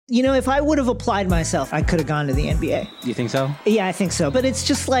if I would have applied myself, I could have gone to the NBA. You think so? Yeah, I think so. But it's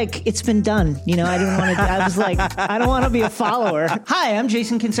just like, it's been done. I didn't want to, I was like, I don't want to be a follower. Hi, I'm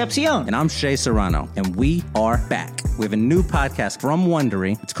Jason Concepcion. And I'm Shea Serrano. And we are back. We have a new podcast from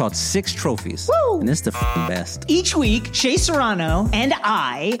Wondery. It's called Six Trophies. Woo! And it's the best. Each week, Shea Serrano and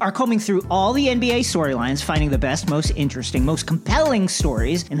I are combing through all the NBA storylines, finding the best, most interesting, most compelling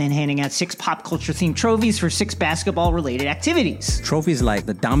stories, and then handing out 6 pop culture themed trophies for 6 basketball related activities. Trophies like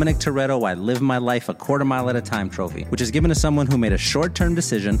the Dominic Toretto I Live My Life a Quarter Mile at a Time trophy, which is given to someone who made a short-term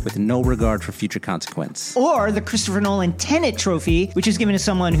decision with no regard for future consequence. Or the Christopher Nolan Tenet trophy, which is given to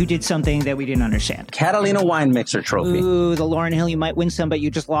someone who did something that we didn't understand. Catalina Wine Mixer trophy. Ooh, the Lauryn Hill, you might win some, but you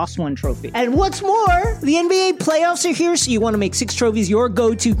just lost one trophy. And what's more, the NBA playoffs are here, so you want to make Six Trophies your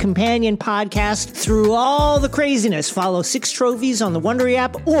go-to companion podcast through all the craziness. Follow Six Trophies on the Wondery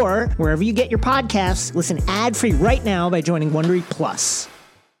app or wherever you get your podcasts. Listen ad-free right now by joining Wondery Plus.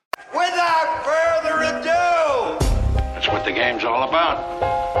 Without further ado, That's what the game's all about.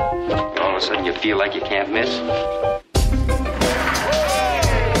 All of a sudden you feel like you can't miss. I'm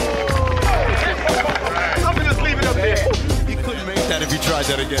gonna just leave it up there. You couldn't make that if you tried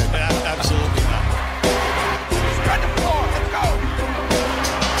that again. Absolutely not. Spread the floor. Let's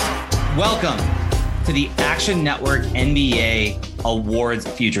go. Welcome to the Action Network NBA Awards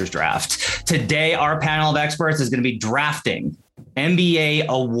Futures Draft. Today, our panel of experts is going to be drafting NBA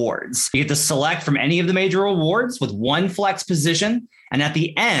awards. You get to select from any of the major awards with one flex position. And at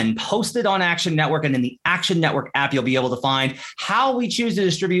the end, posted on Action Network and in the Action Network app, you'll be able to find how we choose to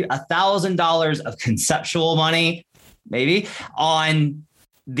distribute $1,000 of conceptual money, maybe, on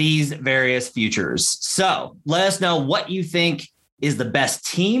these various futures. So let us know what you think is the best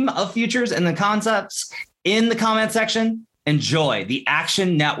team of futures and the concepts in the comment section. Enjoy the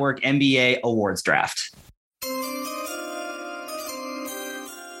Action Network NBA Awards Draft.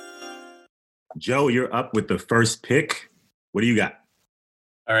 Joe, you're up with the first pick. What do you got?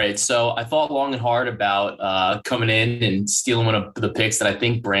 All right, so I thought long and hard about coming in and stealing one of the picks that I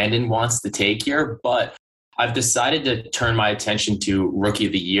think Brandon wants to take here, but I've decided to turn my attention to Rookie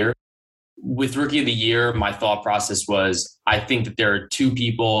of the Year. With Rookie of the Year, my thought process was I think that there are 2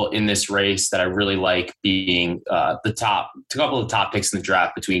 people in this race that I really like being a couple of the top picks in the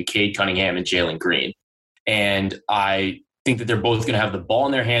draft between Cade Cunningham and Jalen Green. And I think that they're both going to have the ball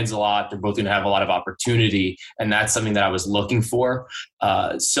in their hands a lot. They're both going to have a lot of opportunity. And that's something that I was looking for.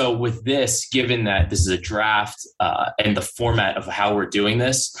 So with this, given that this is a draft and the format of how we're doing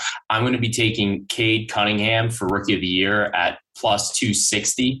this, I'm going to be taking Cade Cunningham for Rookie of the Year at plus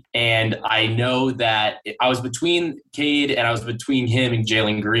 260. And I know that I was between Cade and I was between him and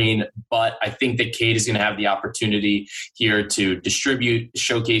Jalen Green, but I think that Cade is going to have the opportunity here to distribute,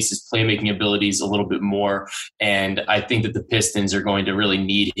 showcase his playmaking abilities a little bit more. And I think that the Pistons are going to really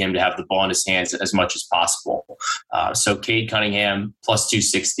need him to have the ball in his hands as much as possible. So Cade Cunningham plus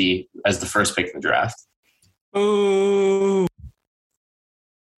 260 as the first pick in the draft. Ooh.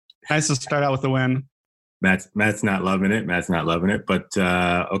 Nice to start out with the win. Matt's not loving it. But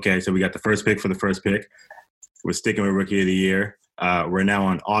okay, so we got the first pick for the first pick. We're sticking with Rookie of the Year. We're now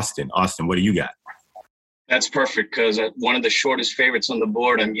on Austin. Austin, what do you got? That's perfect because one of the shortest favorites on the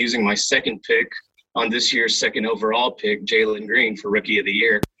board, I'm using my second pick on this year's second overall pick, Jalen Green, for Rookie of the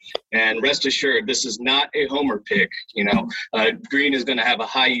Year. And rest assured, this is not a homer pick. Green is going to have a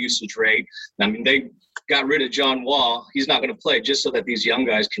high usage rate. I mean, they got rid of John Wall. He's not going to play just so that these young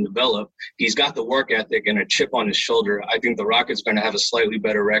guys can develop. He's got the work ethic and a chip on his shoulder. I think the Rockets are going to have a slightly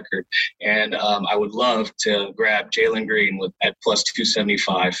better record. And I would love to grab Jalen Green at plus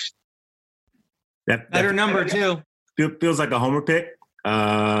 275. Better number too. Feels like a homer pick,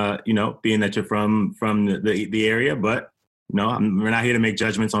 being that you're from the area, but we're not here to make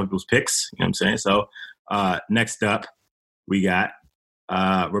judgments on people's picks. You know what I'm saying? So next up, we got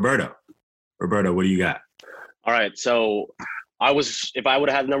Roberto. Roberto, what do you got? All right. So if I would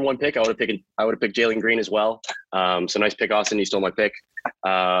have had the number 1 pick, I would have picked Jalen Green as well. So nice pick, Austin. You stole my pick.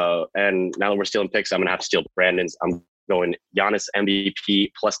 And now that we're stealing picks, I'm going to have to steal Brandon's. I'm going Giannis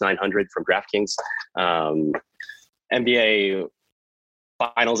MVP plus 900 from DraftKings. NBA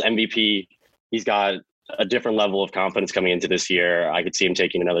Finals MVP. He's got a different level of confidence coming into this year. I could see him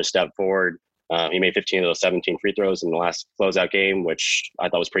taking another step forward. He made 15 of those 17 free throws in the last closeout game, which I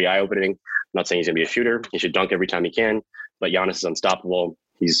thought was pretty eye-opening. I'm not saying he's going to be a shooter. He should dunk every time he can, but Giannis is unstoppable.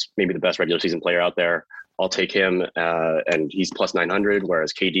 He's maybe the best regular season player out there. I'll take him, and he's plus 900,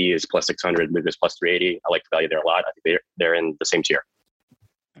 whereas KD is plus 600, Luka is plus 380. I like the value there a lot. I think they're in the same tier.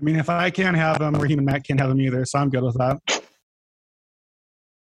 I mean, if I can't have him, Raheem and Matt can't have him either, so I'm good with that.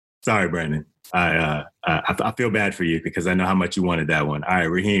 Sorry, Brandon. I feel bad for you because I know how much you wanted that one. All right,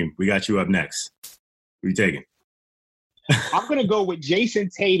 Raheem, we got you up next. Who you taking? I'm going to go with Jason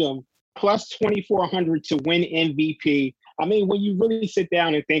Tatum plus 2,400 to win MVP. I mean, when you really sit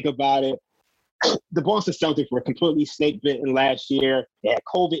down and think about it, the Boston Celtics were completely snake-bitten last year. They had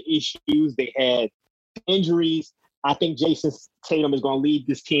COVID issues. They had injuries. I think Jason Tatum is going to lead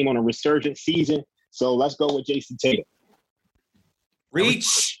this team on a resurgent season. So let's go with Jason Tatum.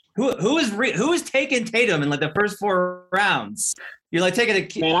 Reach. Who is taking Tatum in like the first 4 rounds? You're like taking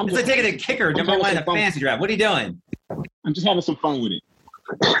taking a kicker number one in the fantasy draft. What are you doing? I'm just having some fun with it.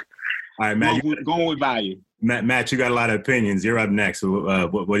 All right, Matt. Going with value. Matt, you got a lot of opinions. You're up next. So,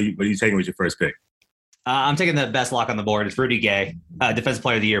 what are you taking with your first pick? I'm taking the best lock on the board. It's Rudy Gay, Defensive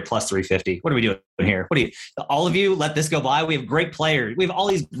Player of the Year, plus 350. What are we doing here? All of you let this go by? We have great players. We have all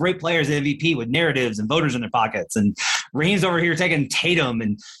these great players in MVP with narratives and voters in their pockets. And Raheem's over here taking Tatum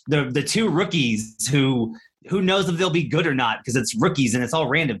and the 2 rookies who knows if they'll be good or not because it's rookies and it's all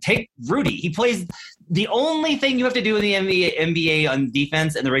random. Take Rudy. He plays – the only thing you have to do in the NBA on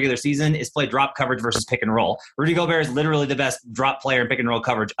defense in the regular season is play drop coverage versus pick and roll. Rudy Gobert is literally the best drop player in pick and roll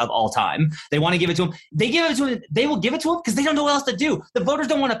coverage of all time. They want to give it to him. They give it to him. They will give it to him because they don't know what else to do. The voters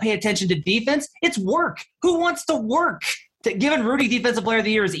don't want to pay attention to defense. It's work. Who wants to work? Giving Rudy Defensive Player of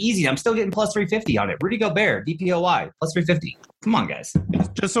the Year is easy. I'm still getting plus 350 on it. Rudy Gobert, DPOY, plus 350. Come on, guys.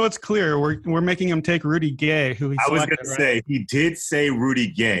 Just so it's clear, we're making him take Rudy Gay, who he selected. I was going to say, he did say Rudy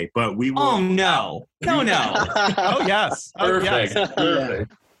Gay, but we will. Oh, no. No. Oh, yes. Perfect. Yes.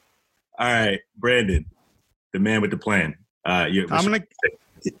 Perfect. All right, Brandon, the man with the plan. I'm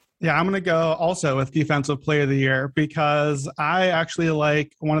going to go also with Defensive Player of the Year because I actually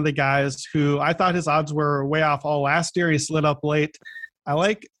like one of the guys who I thought his odds were way off all last year. He slid up late. I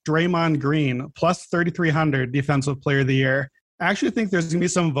like Draymond Green, plus 3,300 Defensive Player of the Year. I actually think there's going to be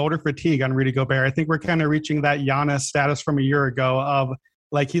some voter fatigue on Rudy Gobert. I think we're kind of reaching that Giannis status from a year ago of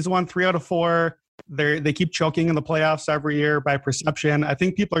like he's won 3 out of 4. They keep choking in the playoffs every year by perception. I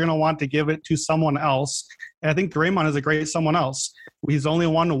think people are going to want to give it to someone else. And I think Draymond is a great someone else. He's only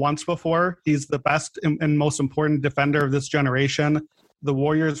won once before. He's the best and most important defender of this generation. The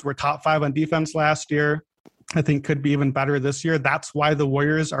Warriors were top 5 on defense last year. I think could be even better this year. That's why the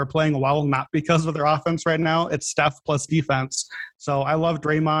Warriors are playing well, not because of their offense right now. It's Steph plus defense. So I love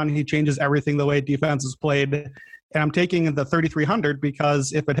Draymond. He changes everything the way defense is played. And I'm taking the 3,300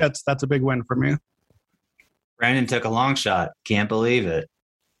 because if it hits, that's a big win for me. Brandon took a long shot. Can't believe it.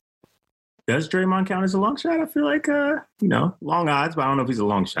 Does Draymond count as a long shot? I feel like, long odds, but I don't know if he's a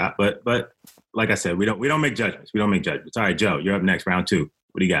long shot. But like I said, we don't make judgments. All right, Joe, you're up next, round 2.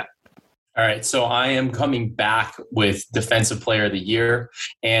 What do you got? All right, so I am coming back with Defensive Player of the Year,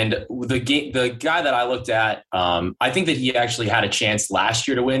 and the guy that I looked at, I think that he actually had a chance last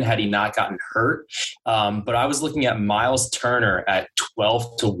year to win had he not gotten hurt. But I was looking at Miles Turner at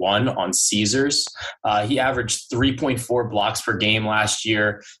 12-1 on Caesars. He averaged 3.4 blocks per game last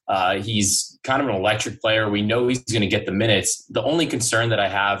year. He's kind of an electric player. We know he's going to get the minutes. The only concern that I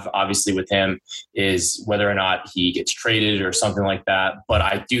have, obviously, with him is whether or not he gets traded or something like that. But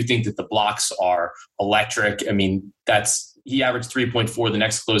I do think that the blocks are electric. I mean, he averaged 3.4. The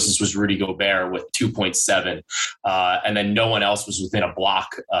next closest was Rudy Gobert with 2.7. And then no one else was within a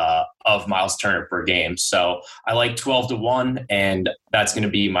block of Miles Turner per game. So I like 12-1, and that's going to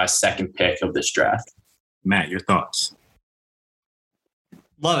be my second pick of this draft. Matt, your thoughts?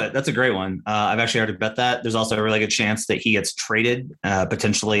 Love it. That's a great one. I've actually already bet that. There's also a really good chance that he gets traded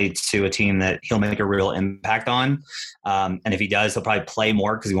potentially to a team that he'll make a real impact on. And if he does, he'll probably play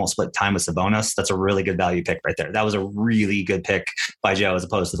more because he won't split time with Sabonis. That's a really good value pick right there. That was a really good pick by Joe as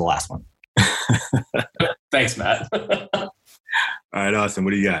opposed to the last one. Thanks, Matt. All right, Austin,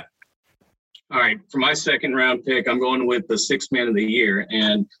 what do you got? All right, for my second round pick, I'm going with the Sixth Man of the Year,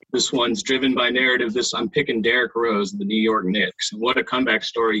 and this one's driven by narrative. I'm picking Derrick Rose, the New York Knicks. What a comeback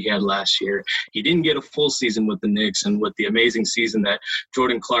story he had last year. He didn't get a full season with the Knicks, and with the amazing season that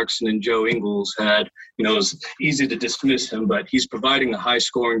Jordan Clarkson and Joe Ingles had, it was easy to dismiss him, but he's providing a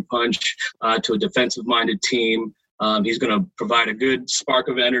high-scoring punch to a defensive-minded team. He's going to provide a good spark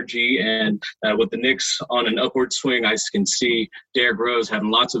of energy, and with the Knicks on an upward swing, I can see Derrick Rose having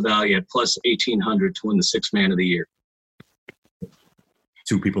lots of value at plus 1,800 to win the Sixth Man of the Year.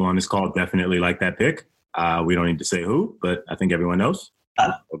 2 people on this call definitely like that pick. We don't need to say who, but I think everyone knows.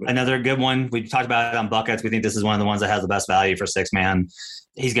 Another good one. We talked about it on Buckets. We think this is one of the ones that has the best value for 6 man.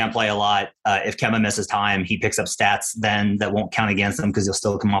 He's going to play a lot. If Kemba misses time, he picks up stats then that won't count against him because he'll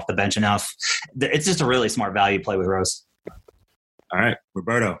still come off the bench enough. It's just a really smart value play with Rose. All right,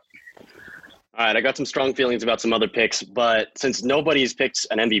 Roberto. All right, I got some strong feelings about some other picks, but since nobody's picked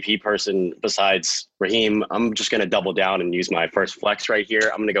an MVP person besides Raheem, I'm just going to double down and use my first flex right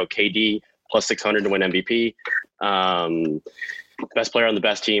here. I'm going to go KD plus 600 to win MVP. Best player on the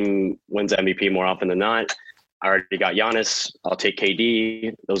best team wins MVP more often than not. I already got Giannis. I'll take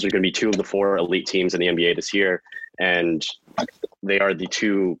KD. Those are going to be 2 of the 4 elite teams in the NBA this year, and they are the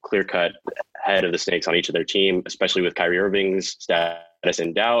 2 clear-cut head of the Snakes on each of their team, especially with Kyrie Irving's status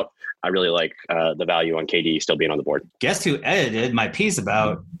in doubt. I really like the value on KD still being on the board. Guess who edited my piece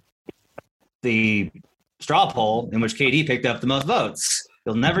about the straw poll in which KD picked up the most votes?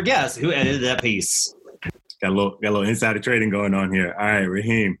 You'll never guess who edited that piece. Got a little insider trading going on here. All right,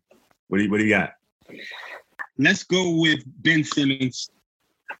 Raheem, what do you got? Let's go with Ben Simmons,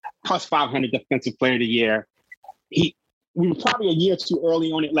 plus 500 Defensive Player of the Year. We were probably a year too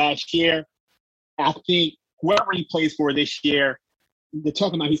early on it last year. I think whoever he plays for this year, they're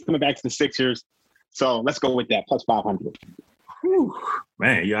talking about he's coming back to the Sixers. So let's go with that, plus 500. Whew.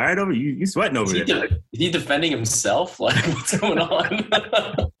 Man, you all right over? You sweating over there? Is he defending himself? Like, what's going on?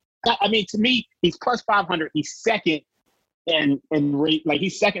 I mean, to me, he's plus 500. He's second and rate. Like,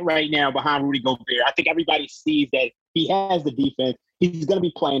 he's second right now behind Rudy Gobert. I think everybody sees that he has the defense. He's going to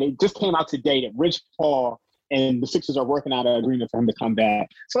be playing. It just came out today that Rich Paul and the Sixers are working out an agreement for him to come back.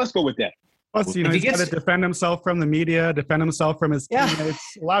 So let's go with that. Plus, he's got to defend himself from the media, defend himself from his teammates.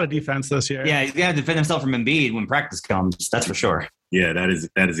 A lot of defense this year. Yeah, he's got to defend himself from Embiid when practice comes. That's for sure. Yeah, that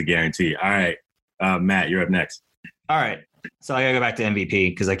is a guarantee. All right, Matt, you're up next. All right, so I got to go back to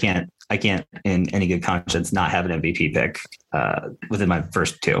MVP because I can't in any good conscience not have an MVP pick within my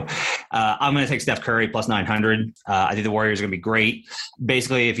first 2. I'm going to take Steph Curry plus 900. I think the Warriors are going to be great.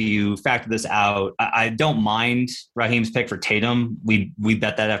 Basically, if you factor this out, I don't mind Raheem's pick for Tatum. We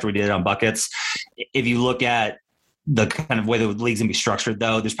bet that after we did it on buckets. If you look at the kind of way the league's going to be structured,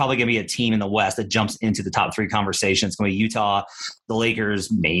 though, there's probably going to be a team in the West that jumps into the top 3 conversation. It's going to be Utah, the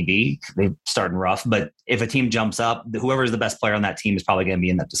Lakers, maybe. They're starting rough. But if a team jumps up, whoever is the best player on that team is probably going to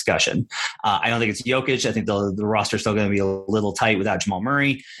be in that discussion. I don't think it's Jokic. I think the roster is still going to be a little tight without Jamal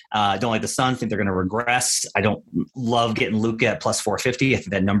Murray. I don't like the Suns. I think they're going to regress. I don't love getting Luka at plus 450. I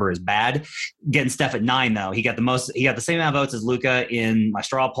think that number is bad. Getting Steph at 9, though. He got the same amount of votes as Luka in my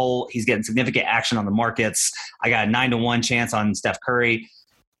straw poll. He's getting significant action on the markets. I got a 9-1 chance on Steph Curry.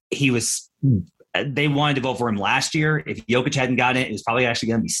 They wanted to vote for him last year. If Jokic hadn't gotten it was probably actually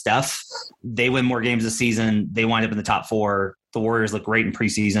going to be Steph. They win more games this season. They wind up in the top 4. The Warriors look great in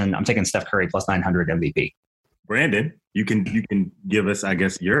preseason. I'm taking Steph Curry plus 900 MVP. Brandon, you can give us, I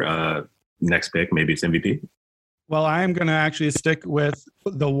guess, your next pick. Maybe it's MVP. Well, I am going to actually stick with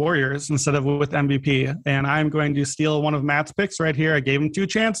the Warriors instead of with MVP. And I'm going to steal one of Matt's picks right here. I gave him 2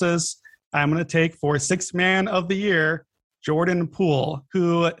 chances. I'm going to take for 6th man of the year, Jordan Poole,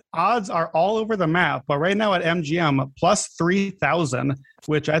 who odds are all over the map. But right now at MGM, plus 3,000,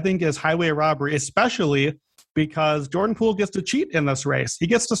 which I think is highway robbery, especially because Jordan Poole gets to cheat in this race. He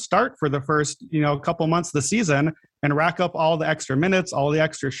gets to start for the first, couple months of the season and rack up all the extra minutes, all the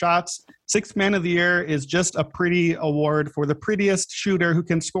extra shots. 6th man of the year is just a pretty award for the prettiest shooter who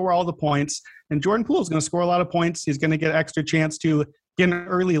can score all the points. And Jordan Poole is going to score a lot of points. He's going to get extra chance to get an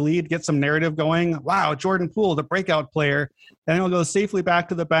early lead, get some narrative going. Wow, Jordan Poole, the breakout player. And he'll go safely back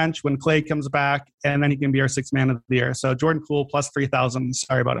to the bench when Clay comes back, and then he can be our 6th man of the year. So Jordan Poole plus 3,000.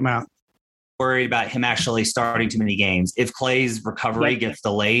 Sorry about it, Matt. Worried about him actually starting too many games. If Clay's recovery gets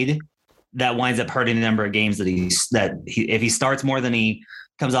delayed, that winds up hurting the number of games that if he starts more than he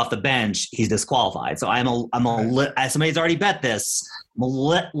comes off the bench, he's disqualified. So as somebody's already bet this, I'm a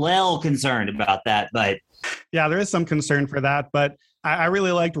little concerned about that. But yeah, there is some concern for that. But I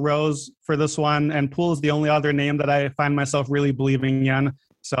really liked Rose for this one, and Poole is the only other name that I find myself really believing in.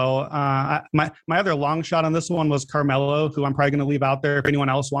 So my other long shot on this one was Carmelo, who I'm probably going to leave out there if anyone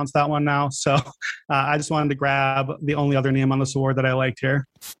else wants that one now. So I just wanted to grab the only other name on this award that I liked here.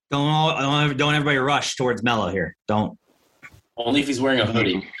 Don't everybody rush towards Melo here. Don't. Only if he's wearing a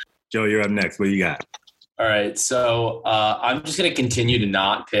hoodie. Joe, you're up next. What do you got? All right, so I'm just going to continue to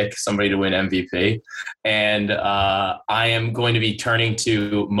not pick somebody to win MVP, and I am going to be turning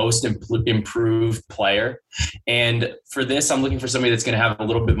to most improved player. And for this, I'm looking for somebody that's going to have a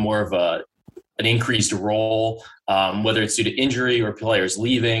little bit more of an increased role, whether it's due to injury or players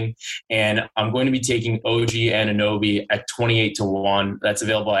leaving. And I'm going to be taking OG Anunoby at 28-1. That's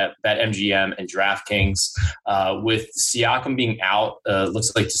available at BetMGM and DraftKings. With Siakam being out,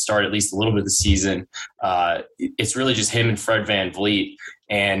 looks like to start at least a little bit of the season, it's really just him and Fred VanVleet.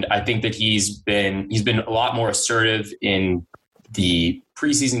 And I think that he's been a lot more assertive in the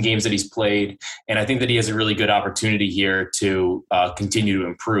preseason games that he's played. And I think that he has a really good opportunity here to continue to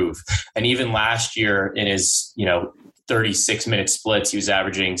improve. And even last year in his, 36-minute splits, he was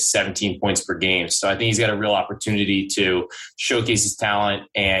averaging 17 points per game. So I think he's got a real opportunity to showcase his talent,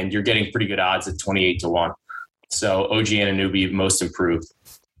 and you're getting pretty good odds at 28-1. So OG Anunoby most improved.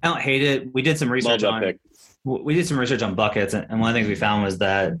 I don't hate it. We did some research on buckets, and one of the things we found was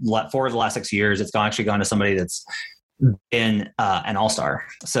that 4 of the last 6 years, it's actually gone to somebody that's been an all-star.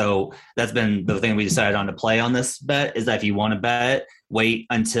 So that's been the thing we decided on to play on this bet, is that if you want to bet, wait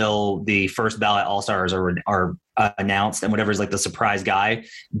until the first ballot all-stars are announced, and whatever's like the surprise guy,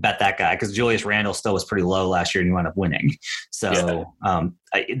 bet that guy, because Julius Randle still was pretty low last year and you wound up winning. So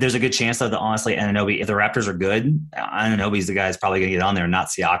there's a good chance that honestly Anunoby, if the Raptors are good, Anunoby's the guy that's probably going to get on there, not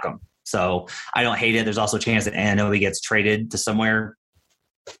Siakam. So I don't hate it. There's also a chance that Anunoby gets traded to somewhere,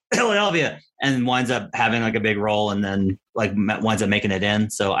 Philadelphia, and winds up having like a big role and then like winds up making it in.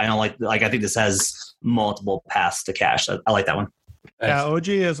 So I don't like I think this has multiple paths to cash. I like that one. Yeah, OG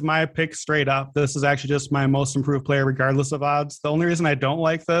is my pick straight up. This is actually just my most improved player regardless of odds. The only reason I don't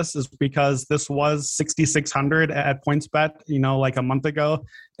like this is because this was 6,600 at PointsBet, like a month ago.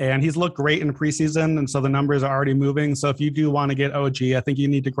 And he's looked great in preseason, and so the numbers are already moving. So if you do want to get OG, I think you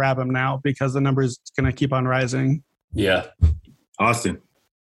need to grab him now because the numbers going to keep on rising. Yeah. Austin,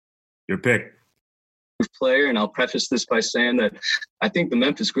 your pick. Player, and I'll preface this by saying that I think the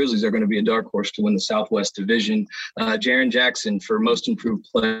Memphis Grizzlies are going to be a dark horse to win the Southwest Division. Jaren Jackson for most improved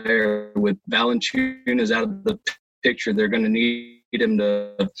player. With Valanciunas out of the picture, they're going to need him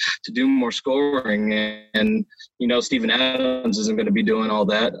to do more scoring, and Steven Adams isn't going to be doing all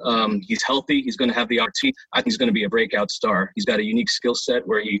that. He's healthy. He's going to have the opportunity. I think he's going to be a breakout star. He's got a unique skill set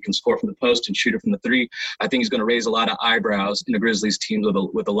where he can score from the post and shoot it from the three. I think he's going to raise a lot of eyebrows in the Grizzlies teams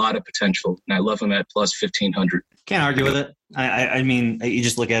with a lot of potential, and I love him at plus 1,500. Can't argue with it. I mean, you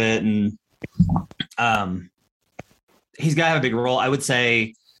just look at it, and he's got to have a big role. I would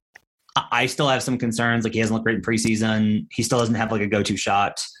say I still have some concerns. Like, he hasn't looked great in preseason. He still doesn't have like a go-to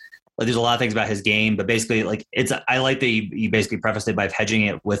shot. Like, there's a lot of things about his game, but basically, like, I like that you basically prefaced it by hedging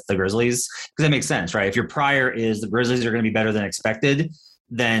it with the Grizzlies, because that makes sense, right? If your prior is the Grizzlies are going to be better than expected,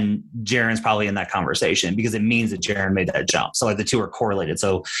 then Jaren's probably in that conversation, because it means that Jaren made that jump. So like the two are correlated.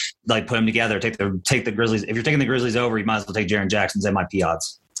 So like put them together, take the Grizzlies. If you're taking the Grizzlies over, you might as well take Jaren Jackson's MIP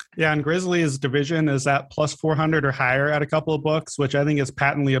odds. Yeah, and Grizzlies division is at plus 400 or higher at a couple of books, which I think is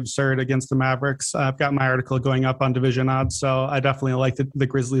patently absurd against the Mavericks. I've got my article going up on division odds, so I definitely like the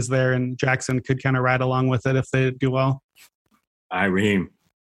Grizzlies there, and Jackson could kind of ride along with it if they do well. All right, Raheem,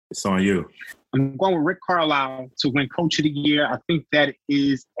 it's on you. I'm going with Rick Carlisle to win Coach of the Year. I think that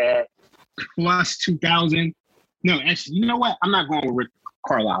is at plus 2,000. No, actually, you know what? I'm not going with Rick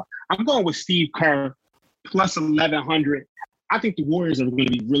Carlisle. I'm going with Steve Kerr, plus 1,100. I think the Warriors are going to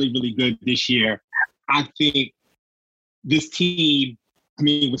be really, really good this year. I think this team,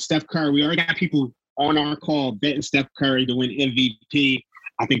 with Steph Curry, we already got people on our call betting Steph Curry to win MVP.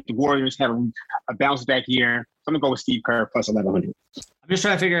 I think the Warriors have a bounce back year. So I'm going to go with Steve Kerr plus 1,100. I'm just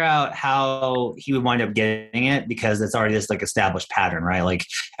trying to figure out how he would wind up getting it, because it's already this like established pattern, right? Like,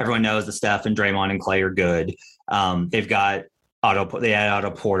 everyone knows that Steph and Draymond and Clay are good. They've got they had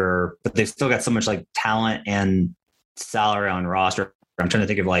Otto Porter, but they've still got so much like talent and salary on roster. I'm trying to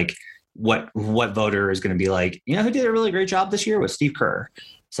think of like what voter is going to be like, who did a really great job this year was Steve Kerr.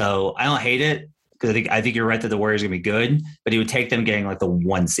 So I don't hate it, because I think you're right that the Warriors are going to be good, but he would take them getting like the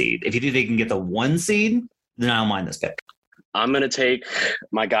 1 seed. If you think they can get the 1 seed, then I don't mind this pick. I'm going to take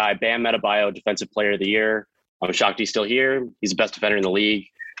my guy, Bam Adebayo, Defensive Player of the Year. I'm shocked he's still here. He's the best defender in the league.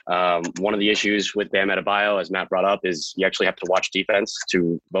 One of the issues with Bam Adebayo, as Matt brought up, is you actually have to watch defense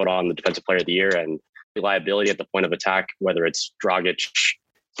to vote on the Defensive Player of the Year, and reliability at the point of attack, whether it's Dragic,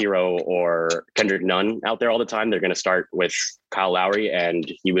 Hero, or Kendrick Nunn out there all the time. They're going to start with Kyle Lowry,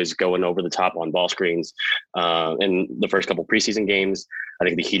 and he was going over the top on ball screens in the first couple preseason games. I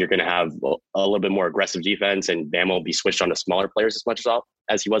think the Heat are going to have a little bit more aggressive defense, and Bam will be switched on to smaller players as much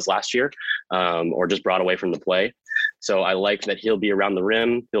as he was last year, or just brought away from the play. So I like that he'll be around the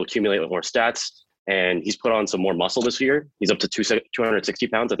rim. He'll accumulate with more stats, and he's put on some more muscle this year. He's up to 260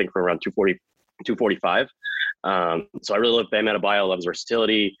 pounds, I think, from around 245. So I really love Bam Adebayo. I love his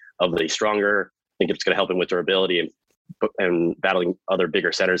versatility, of the stronger. I think it's going to help him with durability and battling other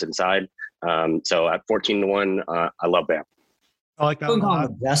bigger centers inside. So at 14-1, I love Bam. I like that. I'm calling the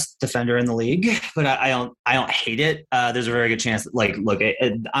best defender in the league, but I don't hate it. There's a very good chance. Like, look,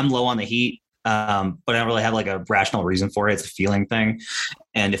 I'm low on the Heat. But I don't really have like a rational reason for it. It's a feeling thing.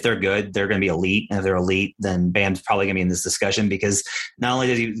 And if they're good, they're going to be elite. And if they're elite, then Bam's probably going to be in this discussion because not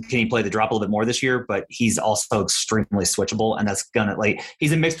only can he play the drop a little bit more this year, but he's also extremely switchable. And that's going to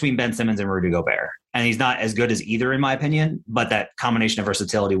he's a mix between Ben Simmons and Rudy Gobert. And he's not as good as either, in my opinion, but that combination of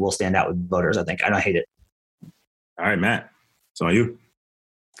versatility will stand out with voters, I think. I don't hate it. All right, Matt. So are you?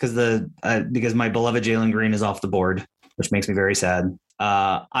 Because my beloved Jalen Green is off the board, which makes me very sad.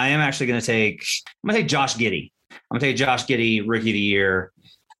 I am actually going to take Josh Giddey. I'm going to take Josh Giddey, Rookie of the Year.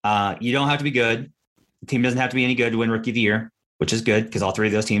 You don't have to be good. The team doesn't have to be any good to win Rookie of the Year, which is good because all three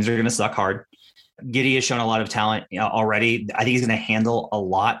of those teams are going to suck hard. Giddey has shown a lot of talent already. I think he's going to handle a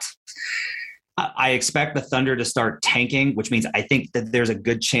lot. I expect the Thunder to start tanking, which means I think that there's a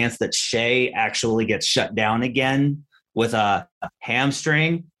good chance that Shea actually gets shut down again with a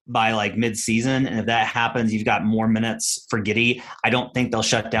hamstring by like mid-season. And if that happens, you've got more minutes for Giddey. I don't think they'll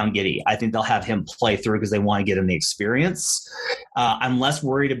shut down Giddey. I think they'll have him play through because they want to get him the experience. I'm less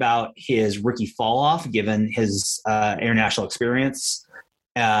worried about his rookie fall off given his international experience.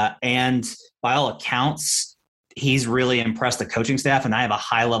 And by all accounts, he's really impressed the coaching staff, and I have a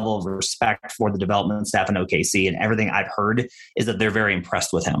high level of respect for the development staff in OKC, and everything I've heard is that they're very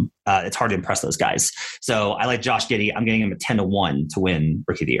impressed with him. It's hard to impress those guys. So I like Josh Giddey. I'm getting him at 10-1 to win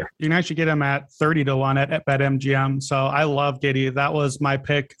Rookie of the Year. You can actually get him at 30-1 at BetMGM. So I love Giddey. That was my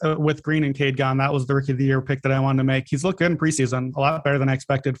pick with Green and Cade gone. That was the Rookie of the Year pick that I wanted to make. He's looked good in preseason, a lot better than I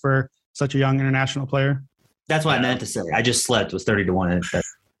expected for such a young international player. That's what I meant to say. I just slept with 30-1.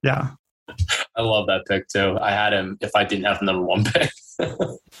 Yeah. I love that pick too. I had him if I didn't have the number one pick.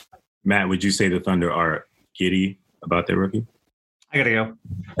 Matt, would you say the Thunder are giddy about their rookie? I gotta go.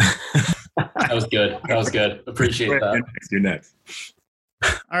 That was good. Appreciate that. You're next.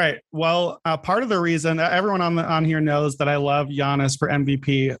 All right. Well, part of the reason everyone on here knows that I love Giannis for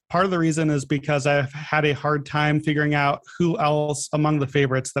MVP. Part of the reason is because I've had a hard time figuring out who else among the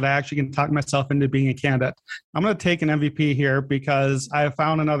favorites that I actually can talk myself into being a candidate. I'm going to take an MVP here because I have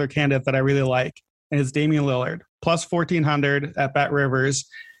found another candidate that I really like, and it's Damian Lillard, plus 1,400 at Bet Rivers.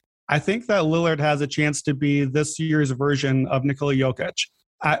 I think that Lillard has a chance to be this year's version of Nikola Jokic.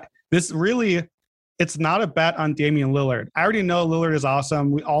 It's not a bet on Damian Lillard. I already know Lillard is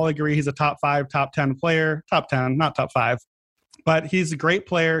awesome. We all agree he's a top 5, top 10 player. Top 10, not top 5. But he's a great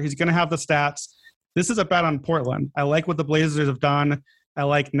player. He's going to have the stats. This is a bet on Portland. I like what the Blazers have done. I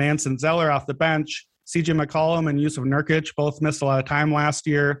like Nance and Zeller off the bench. CJ McCollum and Yusuf Nurkic both missed a lot of time last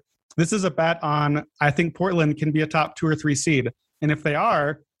year. This is a bet on, I think Portland can be a top 2 or 3 seed. And if they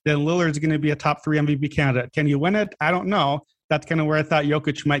are, then Lillard's going to be a top 3 MVP candidate. Can you win it? I don't know. That's kind of where I thought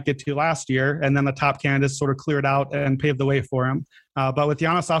Jokic might get to last year. And then the top candidates sort of cleared out and paved the way for him. But with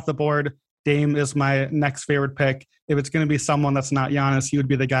Giannis off the board, Dame is my next favorite pick. If it's going to be someone that's not Giannis, he would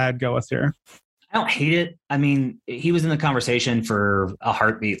be the guy I'd go with here. I don't hate it. I mean, he was in the conversation for a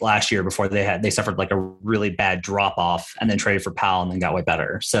heartbeat last year before they suffered like a really bad drop off and then traded for Powell and then got way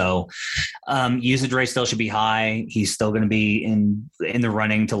better. So usage rate still should be high. He's still going to be in the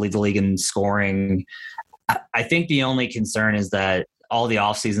running to lead the league in scoring. I think the only concern is that all the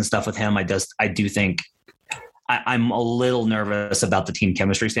offseason stuff with him, I do think I'm a little nervous about the team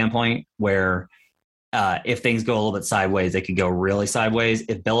chemistry standpoint where if things go a little bit sideways, they could go really sideways.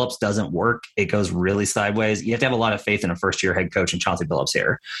 If Billups doesn't work, it goes really sideways. You have to have a lot of faith in a first-year head coach and Chauncey Billups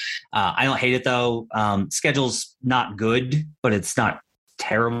here. I don't hate it, though. Schedule's not good, but it's not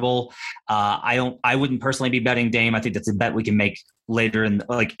terrible. I wouldn't personally be betting Dame. I think that's a bet we can make later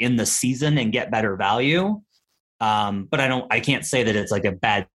in the season and get better value. But I can't say that it's like a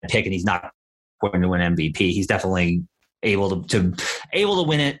bad pick and he's not going to win MVP. He's definitely able to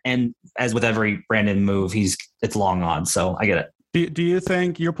win it. And as with every Brandon move, it's long on. So I get it. Do you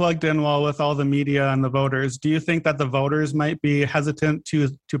think you're plugged in well with all the media and the voters? Do you think that the voters might be hesitant to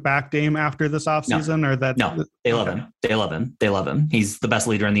back Dame after this offseason? No, they love him. They love him. He's the best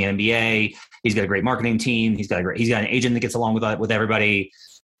leader in the NBA. He's got a great marketing team. He's got an agent that gets along with everybody.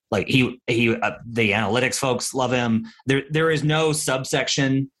 Like the analytics folks love him. There is no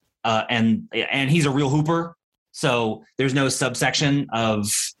subsection, and he's a real hooper. So there's no subsection of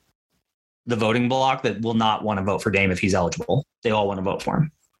the voting block that will not want to vote for Dame if he's eligible. They all want to vote for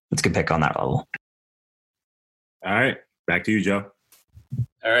him. It's a good pick on that level. All right. Back to you, Joe.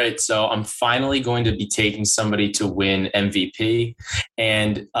 All right. So I'm finally going to be taking somebody to win MVP.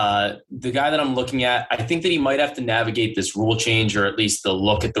 And the guy that I'm looking at, I think that he might have to navigate this rule change, or at least the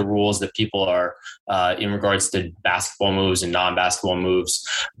look at the rules that people are in regards to basketball moves and non-basketball moves.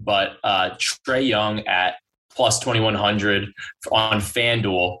 But Trae Young at plus 2,100 on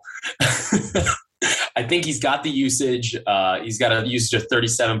FanDuel. I think he's got the usage. He's got a usage of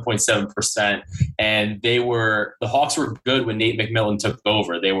 37.7%. And the Hawks were good when Nate McMillan took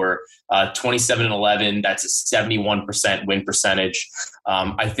over. They were 27-11. That's a 71% win percentage.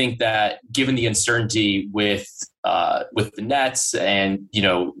 I think that given the uncertainty with the Nets and,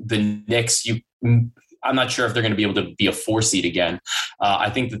 the Knicks, I'm not sure if they're going to be able to be a 4 seed again. I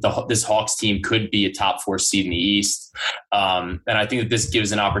think that this Hawks team could be a top 4 seed in the East. And I think that this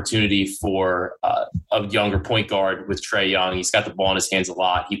gives an opportunity for a younger point guard with Trae Young. He's got the ball in his hands a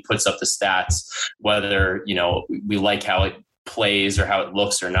lot. He puts up the stats, whether, we like how it plays or how it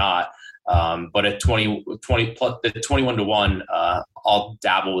looks or not. But at 21-1, I'll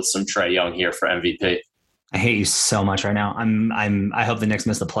dabble with some Trae Young here for MVP. I hate you so much right now. I hope the Knicks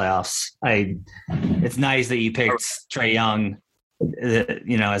miss the playoffs. It's nice that you picked Trae Young,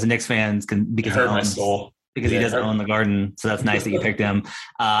 as a Knicks fan, because hurt my soul. Because he doesn't own the Garden, so that's nice that you picked him.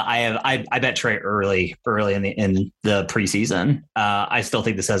 I bet Trae early in the preseason. I still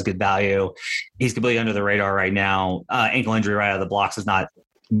think this has good value. He's completely under the radar right now. Ankle injury right out of the blocks is not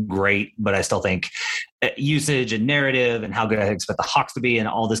great, but I still think usage and narrative and how good I expect the Hawks to be and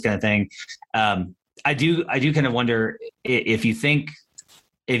all this kind of thing. I do kind of wonder if you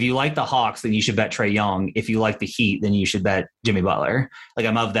like the Hawks, then you should bet Trae Young. If you like the Heat, then you should bet Jimmy Butler. Like,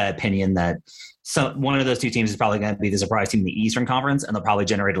 I'm of that opinion that one of those two teams is probably going to be the surprise team in the Eastern Conference, and they'll probably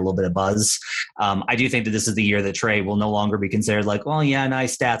generate a little bit of buzz. I do think that this is the year that Trae will no longer be considered like, well, yeah,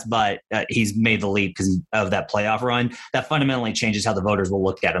 nice stats, but he's made the leap because of that playoff run. That fundamentally changes how the voters will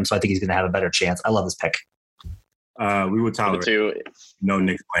look at him. So I think he's going to have a better chance. I love this pick. We would tolerate no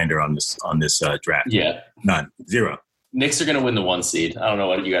Knicks slander on this draft. Yeah, none, 0. Knicks are going to win the 1 seed. I don't know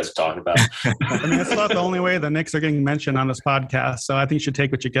what you guys are talking about. I mean, it's not the only way the Knicks are getting mentioned on this podcast, so I think you should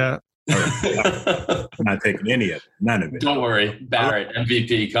take what you get. I'm not taking any of it. None of it. Don't worry. Barrett,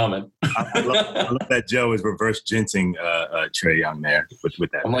 MVP coming. I love that Joe is reverse ginseng Trae Young there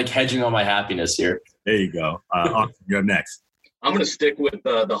with that. I'm like hedging on my happiness here. There you go. Austin, you're up next. I'm going to stick with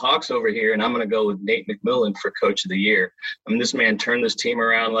the Hawks over here, and I'm going to go with Nate McMillan for Coach of the Year. I mean, this man turned this team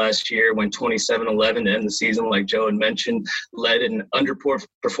around last year, went 27-11 to end the season, like Joe had mentioned, led an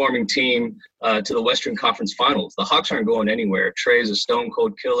underperforming team to the Western Conference Finals. The Hawks aren't going anywhere. Trae is a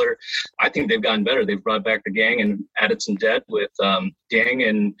stone-cold killer. I think they've gotten better. They've brought back the gang and added some depth with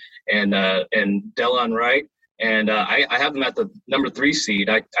Dieng and Delon Wright. And I have them at the number 3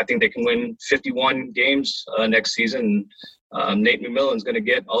 seed. I think they can win 51 games next season. Nate McMillan's going to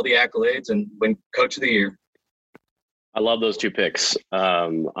get all the accolades and win Coach of the Year. I love those 2 picks.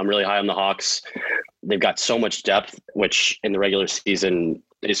 I'm really high on the Hawks. They've got so much depth, which in the regular season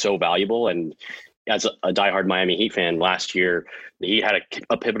is so valuable. And as a diehard Miami Heat fan, last year, the Heat had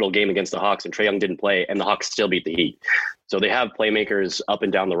a pivotal game against the Hawks, and Trae Young didn't play, and the Hawks still beat the Heat. So they have playmakers up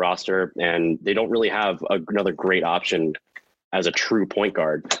and down the roster, and they don't really have another great option as a true point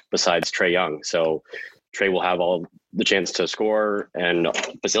guard besides Trae Young. So Trae will have all the chance to score and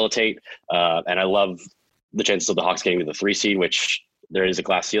facilitate. And I love the chances of the Hawks getting to the 3 seed, which there is a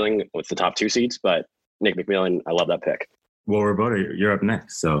glass ceiling with the top 2 seeds. But Nick McMillan, I love that pick. Well, Roberto, you're up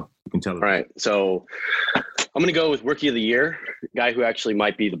next, so you can tell us. All right. So I'm going to go with Rookie of the Year, guy who actually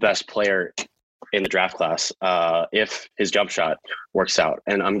might be the best player in the draft class if his jump shot works out.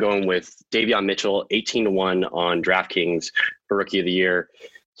 And I'm going with Davion Mitchell, 18-1 on DraftKings for Rookie of the Year.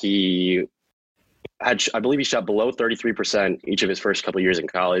 I believe he shot below 33% each of his first couple of years in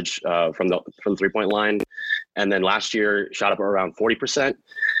college from the 3-point line. And then last year shot up around 40%.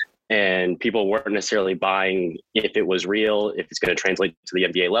 And people weren't necessarily buying if it was real, if it's going to translate to the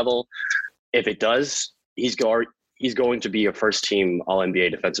NBA level. If it does, he's going to be a first-team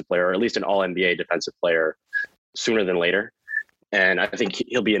All-NBA defensive player, or at least an All-NBA defensive player sooner than later. And I think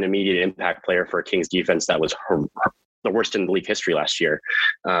he'll be an immediate impact player for a Kings defense that was the worst in the league history last year.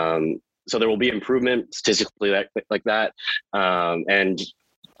 So there will be improvement statistically like that. And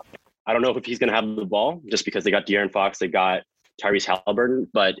I don't know if he's going to have the ball just because they got De'Aaron Fox, they got Tyrese Halliburton.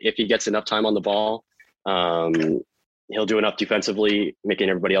 But if he gets enough time on the ball, he'll do enough defensively, making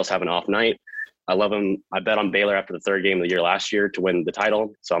everybody else have an off night. I love him. I bet on Baylor after the 3rd game of the year last year to win the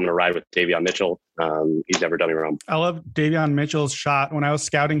title. So I'm going to ride with Davion Mitchell. He's never done me wrong. I love Davion Mitchell's shot. When I was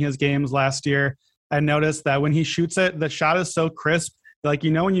scouting his games last year, I noticed that when he shoots it, the shot is so crisp. Like,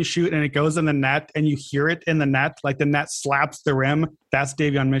 when you shoot and it goes in the net and you hear it in the net, like the net slaps the rim, that's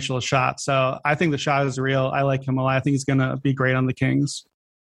Davion Mitchell's shot. So I think the shot is real. I like him a lot. I think he's going to be great on the Kings.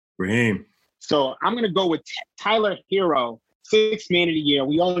 Raheem. So I'm going to go with Tyler Hero, 6th Man of the Year.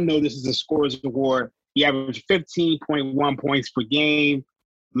 We all know this is a scorer's award. He averaged 15.1 points per game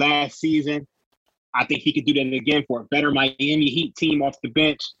last season. I think he could do that again for a better Miami Heat team off the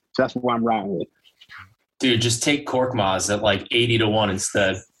bench. So that's what I'm riding with. Dude, just take Korkmaz at like 80-1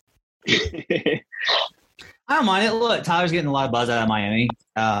 instead. I don't mind it. Look, Tyler's getting a lot of buzz out of Miami.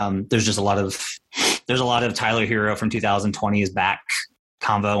 There's a lot of Tyler Hero from 2020 is back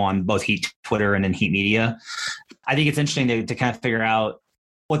convo on both Heat Twitter and then Heat Media. I think it's interesting to kind of figure out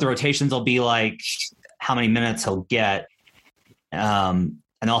what the rotations will be like, how many minutes he'll get, and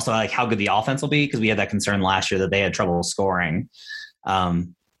also like how good the offense will be, because we had that concern last year that they had trouble scoring.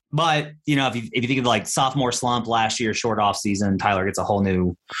 But if you think of like sophomore slump last year, short off season, Tyler gets a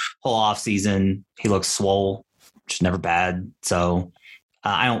whole off season. He looks swole, which is never bad. So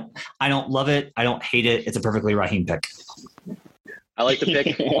I don't love it. I don't hate it. It's a perfectly Raheem pick. I like the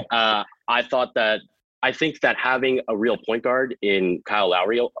pick. I think that having a real point guard in Kyle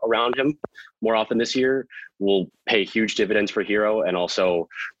Lowry around him more often this year will pay huge dividends for Hero, and also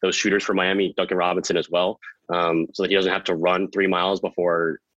those shooters for Miami, Duncan Robinson as well, so that he doesn't have to run 3 miles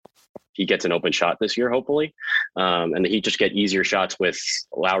before he gets an open shot this year, hopefully. And that he just get easier shots with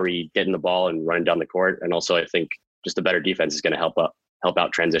Lowry getting the ball and running down the court. And also I think just a better defense is going to help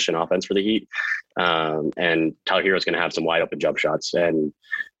out transition offense for the Heat. And Tyler Hero is going to have some wide open jump shots, and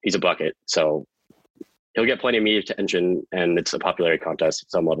he's a bucket. So he'll get plenty of media attention, and it's a popularity contest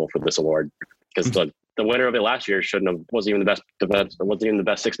at some level for this award, because the winner of it last year wasn't even the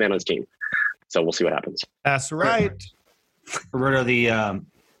best six man on his team. So we'll see what happens. That's right. Roberto,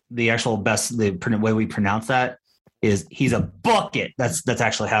 the actual best, the way we pronounce that is he's a bucket. That's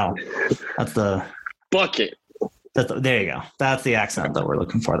actually how. That's the bucket. There you go. That's the accent that we're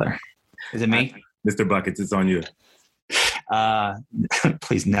looking for there. Is it me? Mr. Buckets, it's on you.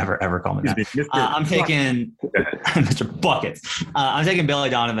 Please never ever call me that. I'm taking Mr. Buckets. I'm taking Billy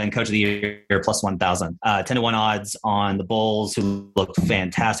Donovan, Coach of the Year, plus 1,000. 10-1 odds on the Bulls, who looked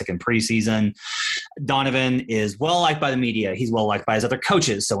fantastic in preseason. Donovan is well liked by the media. He's well liked by his other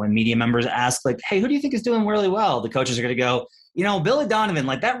coaches. So when media members ask, like, "Hey, who do you think is doing really well?" the coaches are going to go, Billy Donovan,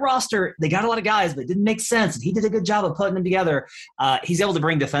 like that roster, they got a lot of guys, but it didn't make sense. And he did a good job of putting them together. He's able to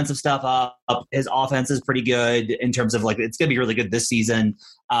bring defensive stuff up. His offense is pretty good in terms of like, it's going to be really good this season.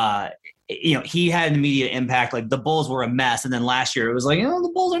 He had an immediate impact. Like the Bulls were a mess. And then last year it was like,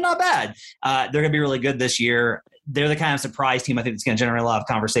 the Bulls are not bad. They're going to be really good this year. They're the kind of surprise team I think that's going to generate a lot of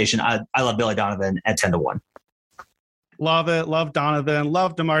conversation. I love Billy Donovan at 10-1. Love it. Love Donovan.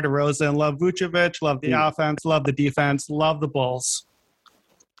 Love DeMar DeRozan. Love Vucevic. Love the offense. Love the defense. Love the Bulls.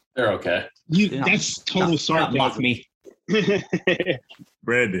 They're okay. That's total sarcasm. Mock me.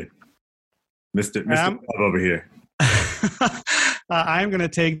 Brandon. Mr. Love over here. I'm going to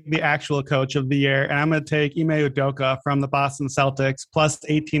take the actual coach of the year, and I'm going to take Ime Udoka from the Boston Celtics, plus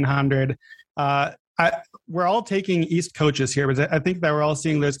 1,800. We're all taking East coaches here, but I think that we're all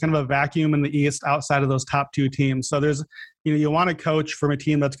seeing there's kind of a vacuum in the East outside of those top two teams. So there's, you want a coach from a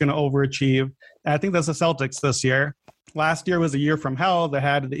team that's going to overachieve. And I think that's the Celtics this year. Last year was a year from hell. They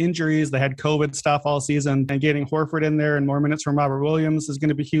had the injuries, they had COVID stuff all season, and getting Horford in there and more minutes from Robert Williams is going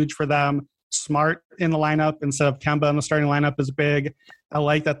to be huge for them. Smart in the lineup instead of Kemba in the starting lineup is big. I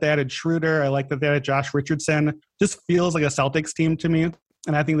like that they added Schroeder. I like that they added Josh Richardson. Just feels like a Celtics team to me.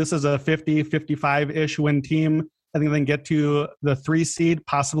 And I think this is a 50, 55-ish win team. I think they can get to the 3 seed,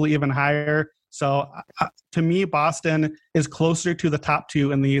 possibly even higher. So to me, Boston is closer to the top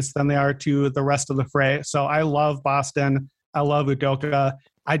 2 in the East than they are to the rest of the fray. So I love Boston. I love Udoka.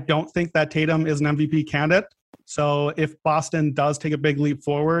 I don't think that Tatum is an MVP candidate. So if Boston does take a big leap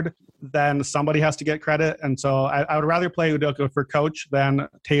forward, then somebody has to get credit. And so I would rather play Udoka for coach than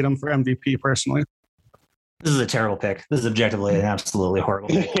Tatum for MVP personally. This is a terrible pick. This is objectively an absolutely horrible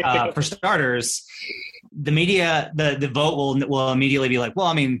pick. For starters, the media, the vote will immediately be like, well,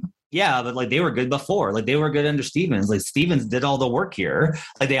 I mean, yeah, but like they were good before. Like they were good under Stevens. Like Stevens did all the work here.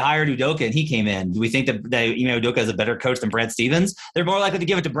 Like they hired Udoka and he came in. Do we think that Udoka is a better coach than Brad Stevens? They're more likely to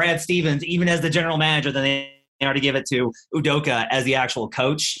give it to Brad Stevens, even as the general manager, than they are to give it to Udoka as the actual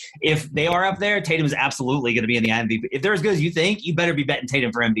coach. If they are up there, Tatum is absolutely going to be in the MVP. If they're as good as you think, you better be betting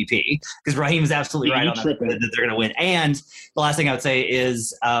Tatum for MVP, because Raheem is absolutely right on that they're going to win. And the last thing I would say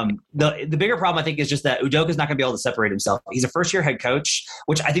is the bigger problem, I think, is just that Udoka is not going to be able to separate himself. He's a first-year head coach,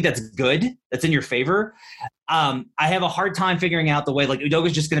 which I think that's good. That's in your favor. I have a hard time figuring out the way, like,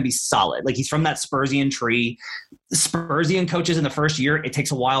 Udoka's just going to be solid. Like, he's from that Spursian tree. Spursian coaches in the first year, it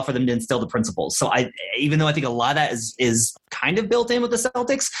takes a while for them to instill the principles. So even though I think a lot of that is kind of built in with the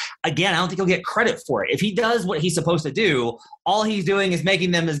Celtics, again, I don't think he'll get credit for it. If he does what he's supposed to do, all he's doing is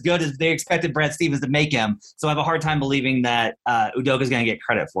making them as good as they expected Brad Stevens to make him. So I have a hard time believing that Udoka's going to get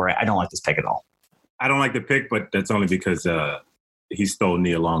credit for it. I don't like this pick at all. I don't like the pick, but that's only because he stole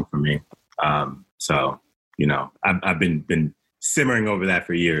Nia Long from me. So, I've been simmering over that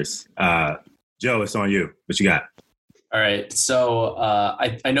for years. Joe, it's on you. What you got? All right. So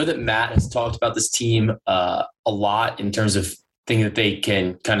I know that Matt has talked about this team a lot in terms of thinking that they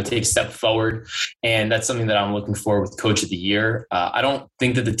can kind of take a step forward. And that's something that I'm looking for with Coach of the Year. I don't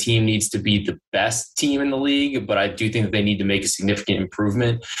think that the team needs to be the best team in the league, but I do think that they need to make a significant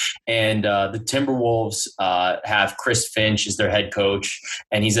improvement. And the Timberwolves have Chris Finch as their head coach,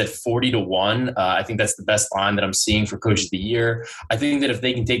 and he's at 40-1. I think that's the best line that I'm seeing for Coach of the Year. I think that if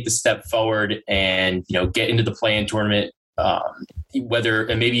they can take the step forward and, get into the play-in tournament, whether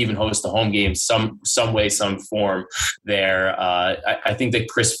and maybe even host a home game some way, some form there. I think that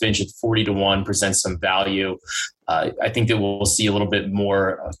Chris Finch at 40-1 presents some value. I think that we'll see a little bit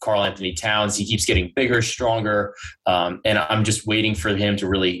more of Karl Anthony Towns. He keeps getting bigger, stronger, and I'm just waiting for him to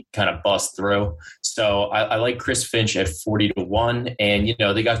really kind of bust through. So I like Chris Finch at 40-1, and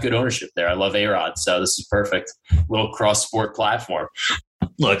they got good ownership there. I love A-Rod, so this is perfect. Little cross-sport platform.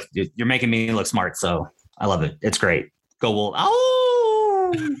 Look, you're making me look smart, so I love it. It's great. Go Wolves.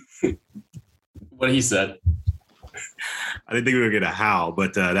 Oh! What he said. I didn't think we were going to howl,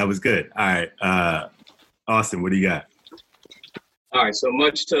 but that was good. All right. Austin, what do you got? All right, so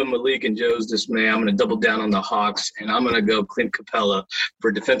much to Malik and Joe's dismay, I'm going to double down on the Hawks, and I'm going to go Clint Capella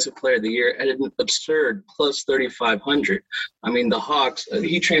for Defensive Player of the Year at an absurd plus 3,500. I mean, the Hawks,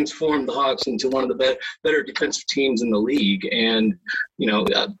 he transformed the Hawks into one of the better defensive teams in the league. And,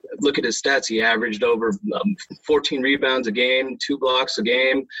 look at his stats. He averaged over 14 rebounds a game, 2 blocks a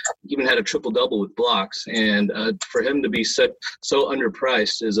game, even had a triple-double with blocks. And for him to be so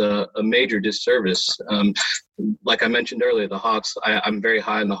underpriced is a major disservice. Like I mentioned earlier, the Hawks, I'm very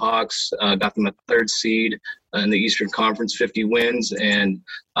high on the Hawks, got them at 3rd seed in the Eastern Conference, 50 wins. And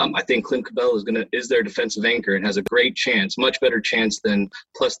I think Clint Capella is their defensive anchor and has a great chance, much better chance than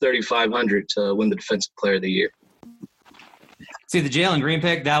plus 3,500 to win the Defensive Player of the Year. See, the Jalen Green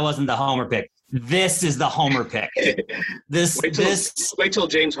pick, that wasn't the homer pick. This is the homer pick. Wait till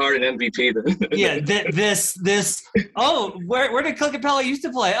James Harden MVP. Then. Yeah, this. Oh, where did Clint Capella used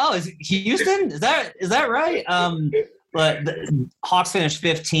to play? Oh, is it Houston? Is that right? But the Hawks finished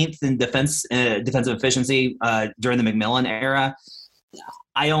 15th in defensive efficiency during the McMillan era.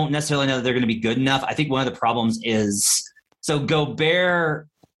 I don't necessarily know that they're going to be good enough. I think one of the problems is Gobert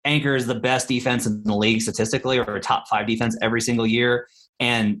anchors the best defense in the league statistically, or a top 5 defense every single year,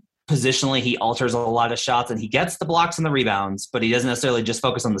 and positionally, he alters a lot of shots and he gets the blocks and the rebounds, but he doesn't necessarily just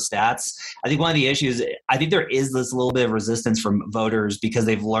focus on the stats. I think one of the issues, I think there is this little bit of resistance from voters because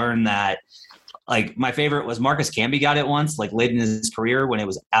they've learned that, like, my favorite was Marcus Camby got it once, like late in his career when it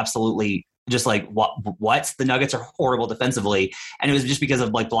was absolutely just like, what? The Nuggets are horrible defensively. And it was just because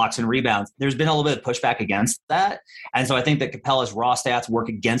of like blocks and rebounds. There's been a little bit of pushback against that. And so I think that Capella's raw stats work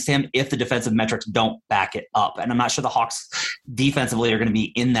against him if the defensive metrics don't back it up. And I'm not sure the Hawks defensively are going to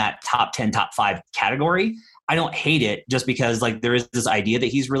be in that top 10, top 5 category. I don't hate it just because like there is this idea that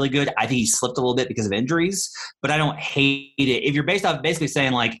he's really good. I think he slipped a little bit because of injuries, but I don't hate it. If you're basically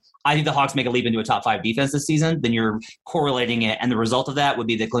saying like, I think the Hawks make a leap into a top 5 defense this season, then you're correlating it. And the result of that would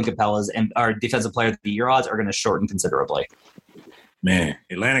be that Clint Capella's and our Defensive Player of the Year odds are going to shorten considerably. Man,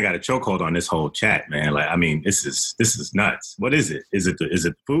 Atlanta got a chokehold on this whole chat, man. Like, I mean, this is nuts. What is it? Is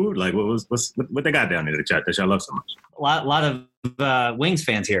it food? Like, what they got down there in the chat that y'all love so much? A lot of Wings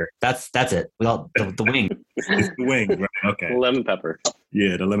fans here. That's it. Well, the wing. It's the wing, right? Okay. Lemon pepper.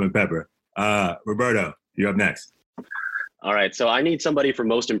 Yeah, the lemon pepper. Roberto, you're up next. All right, so I need somebody for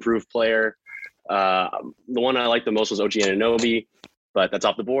most improved player. The one I liked the most was OG Anunoby, but that's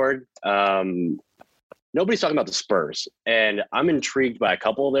off the board. Nobody's talking about the Spurs, and I'm intrigued by a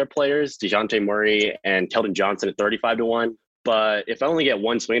couple of their players, DeJounte Murray and Keldon Johnson at 35-1. But if I only get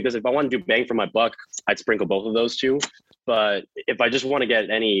one swing at this, if I want to do bang for my buck, I'd sprinkle both of those two. But if I just want to get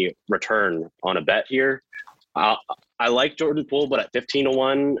any return on a bet here, I like Jordan Poole, but at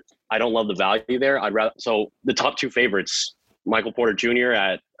 15-1, I don't love the value there. So the top 2 favorites, Michael Porter Jr.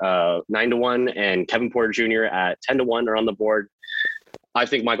 at 9-1 and Kevin Porter Jr. at 10-1 are on the board. I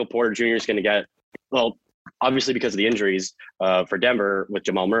think Michael Porter Jr. is going to get, well, obviously because of the injuries for Denver with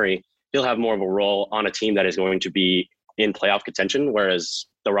Jamal Murray, he'll have more of a role on a team that is going to be in playoff contention, whereas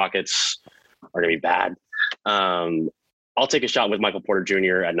the Rockets are going to be bad. I'll take a shot with Michael Porter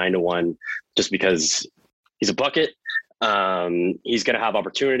Jr. at 9-1 just because he's a bucket. He's going to have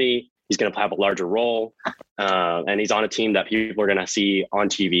opportunity. He's going to have a larger role. And he's on a team that people are going to see on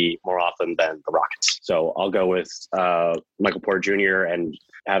TV more often than the Rockets. So I'll go with Michael Porter Jr. and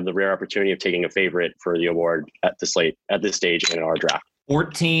have the rare opportunity of taking a favorite for the award at this stage in our draft.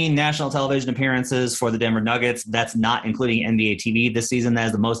 14 national television appearances for the Denver Nuggets. That's not including NBA TV this season. That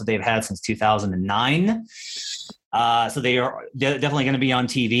is the most that they've had since 2009. So they are definitely going to be on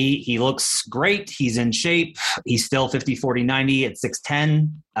TV. He looks great. He's in shape. He's still 50, 40, 90 at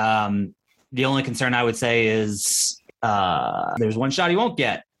 6'10". The only concern I would say is there's one shot he won't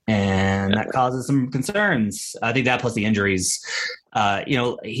get, and that causes some concerns. I think that plus the injuries.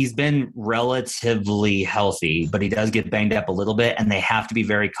 He's been relatively healthy, but he does get banged up a little bit, and they have to be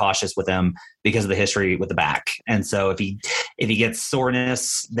very cautious with him because of the history with the back. And so if he gets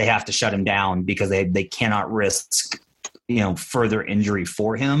soreness, they have to shut him down because they cannot risk, further injury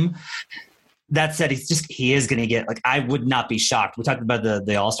for him. That said, he is going to get, I would not be shocked. We talked about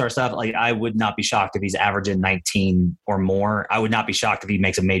the All-Star stuff. I would not be shocked if he's averaging 19 or more. I would not be shocked if he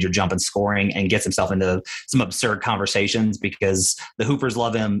makes a major jump in scoring and gets himself into some absurd conversations because the Hoopers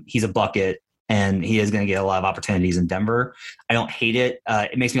love him. He's a bucket, and he is going to get a lot of opportunities in Denver. I don't hate it.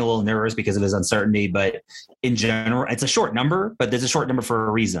 It makes me a little nervous because of his uncertainty, but in general, it's a short number, but there's a short number for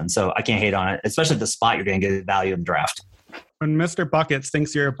a reason. So I can't hate on it, especially at the spot you're going to get value in the draft. When Mr. Buckets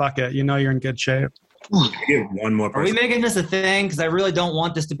thinks you're a bucket, you're in good shape. Give one more person. Are we making this a thing? Because I really don't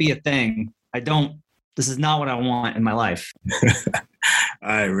want this to be a thing. This is not what I want in my life. All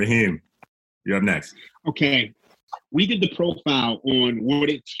right, Raheem, you're up next. Okay. We did the profile on what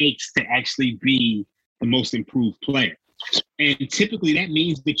it takes to actually be the most improved player. And typically that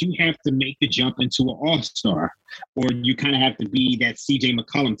means that you have to make the jump into an all-star, or you kind of have to be that CJ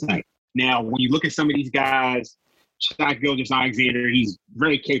McCollum type. Now, when you look at some of these guys, Shai Gilgeous-Alexander, he's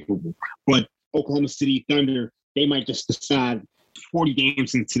very capable. But Oklahoma City Thunder, they might just decide 40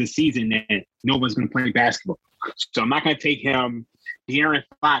 games into the season that nobody's going to play basketball. So I'm not going to take him. De'Aaron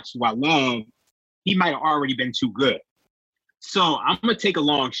Fox, who I love, he might have already been too good. So I'm going to take a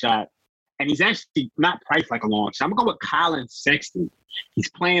long shot. And he's actually not priced like a long shot. I'm going to go with Colin Sexton.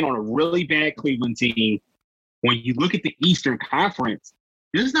 He's playing on a really bad Cleveland team. When you look at the Eastern Conference,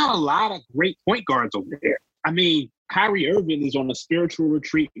 there's not a lot of great point guards over there. I mean, Kyrie Irving is on a spiritual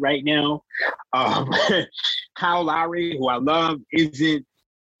retreat right now. Kyle Lowry, who I love, isn't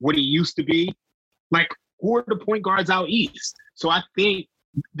what he used to be. Who are the point guards out east? So I think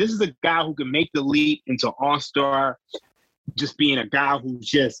this is a guy who can make the leap into all-star, just being a guy who's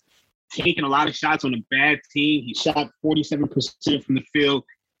just taking a lot of shots on a bad team. He shot 47% from the field,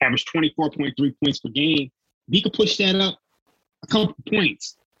 averaged 24.3 points per game. If he could push that up a couple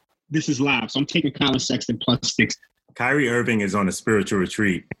points, this is live. So I'm taking Colin Sexton +6. Kyrie Irving is on a spiritual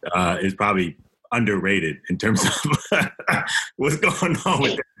retreat. Is probably underrated in terms of what's going on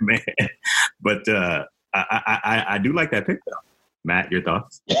with that man. But I do like that pick, though. Matt, your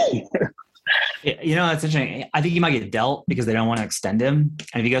thoughts? It's interesting. I think he might get dealt because they don't want to extend him.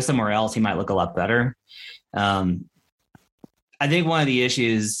 And if he goes somewhere else, he might look a lot better. I think one of the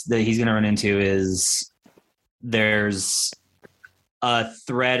issues that he's going to run into is there's a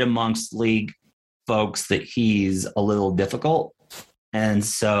thread amongst league folks that he's a little difficult. And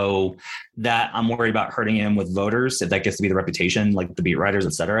so that I'm worried about hurting him with voters if that gets to be the reputation, like the beat writers,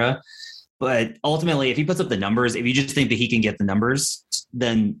 et cetera. But ultimately, if he puts up the numbers, if you just think that he can get the numbers,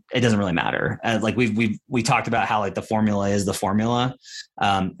 then it doesn't really matter. We talked about how the formula is the formula.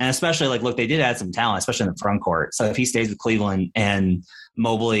 And especially look, they did add some talent, especially in the front court. So if he stays with Cleveland and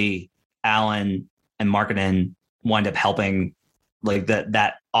Mobley, Allen, and Markkanen wind up helping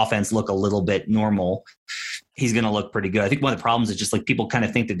that offense look a little bit normal, he's going to look pretty good. I think one of the problems is just people kind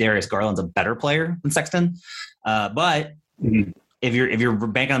of think that Darius Garland's a better player than Sexton. But if you're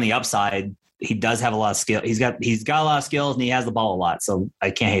banking on the upside, he does have a lot of skill. He's got a lot of skills and he has the ball a lot. So I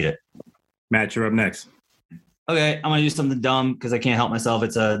can't hate it. Matt, you're up next. Okay. I'm going to do something dumb because I can't help myself.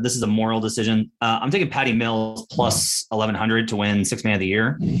 This is a moral decision. I'm taking Patty Mills plus 1,100 to win Sixth Man of the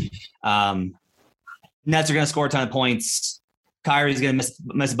Year. Nets are going to score a ton of points. Kyrie's going to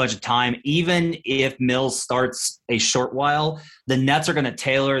miss a bunch of time. Even if Mills starts a short while, the Nets are going to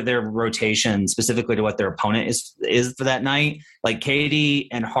tailor their rotation specifically to what their opponent is for that night. KD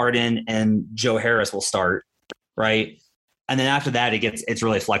and Harden and Joe Harris will start, right? And then after that, it's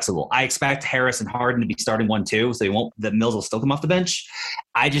really flexible. I expect Harris and Harden to be starting 1-2, so the Mills will still come off the bench.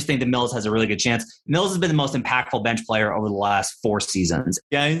 I just think that Mills has a really good chance. Mills has been the most impactful bench player over the last 4 seasons.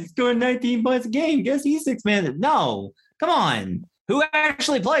 Yeah, he's scoring 19 points a game. Guess he's 6 man. No. Come on. Who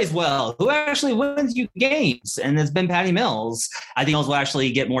actually plays well? Who actually wins you games? And it's been Patty Mills. I think Mills will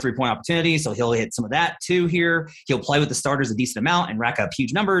actually get more 3-point opportunities, so he'll hit some of that too here. He'll play with the starters a decent amount and rack up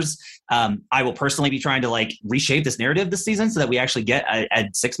huge numbers. I will personally be trying to reshape this narrative this season so that we actually get a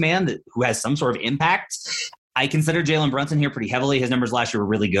 6-man who has some sort of impact. I consider Jalen Brunson here pretty heavily. His numbers last year were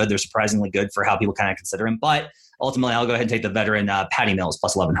really good. They're surprisingly good for how people kind of consider him. But ultimately, I'll go ahead and take the veteran Patty Mills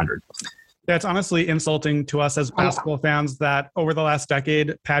plus 1,100. Yeah, it's honestly insulting to us as basketball fans that over the last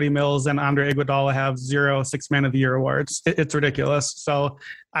decade, Patty Mills and Andre Iguodala have 0 Sixth Man of the Year awards. It's ridiculous. So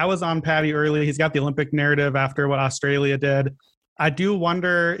I was on Patty early. He's got the Olympic narrative after what Australia did. I do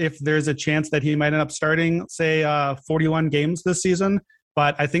wonder if there's a chance that he might end up starting, say, 41 games this season.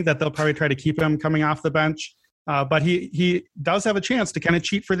 But I think that they'll probably try to keep him coming off the bench. But he does have a chance to kind of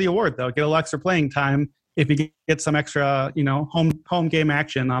cheat for the award, though, get a little extra playing time if he gets some extra, home game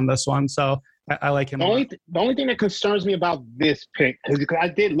action on this one. So I like him. The only thing that concerns me about this pick, because I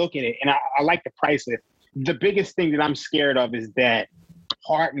did look at it and I like the price of it. The biggest thing that I'm scared of is that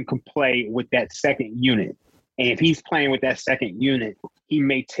Harden can play with that second unit. And if he's playing with that second unit, he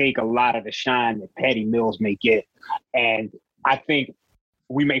may take a lot of the shine that Patty Mills may get. And I think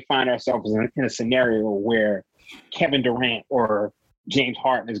we may find ourselves in a scenario where Kevin Durant or James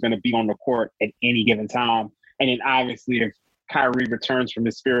Harden is going to be on the court at any given time. And then obviously if Kyrie returns from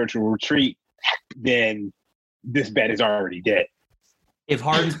his spiritual retreat, then this bet is already dead. If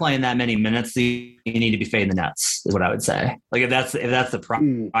Harden's playing that many minutes, you need to be fading the Nets, is what I would say. Like if that's the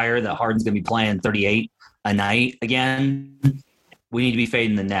prior that Harden's going to be playing 38 a night again, we need to be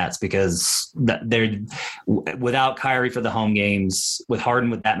fading the Nets because they're without Kyrie for the home games, with Harden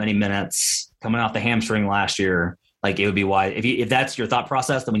with that many minutes coming off the hamstring last year. Like it would be wide. If that's your thought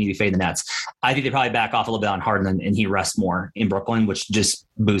process, then we need to be fading the Nets. I think they probably back off a little bit on Harden and he rests more in Brooklyn, which just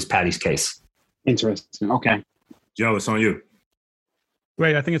boosts Patty's case. Interesting. Okay. Joe, it's on you.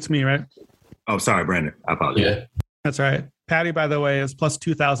 Wait, I think it's me, right? Oh, sorry, Brandon. I apologize. Yeah. That's right. Patty, by the way, is plus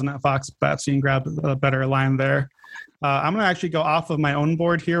 2,000 at Fox Bet, so you can grab a better line there. I'm going to actually go off of my own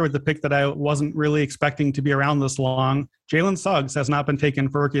board here with the pick that I wasn't really expecting to be around this long. Jalen Suggs has not been taken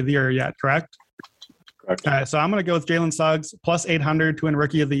for Rookie of the Year yet, correct? Correct. All right, so I'm going to go with Jalen Suggs, plus 800 to win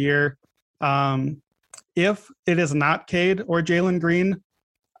Rookie of the Year. If it is not Cade or Jalen Green,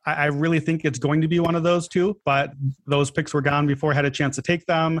 I really think it's going to be one of those two, but those picks were gone before I had a chance to take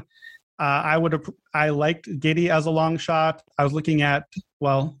them. I liked Giddey as a long shot. I was looking at,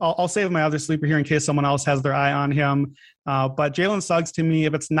 I'll save my other sleeper here in case someone else has their eye on him. But Jalen Suggs, to me,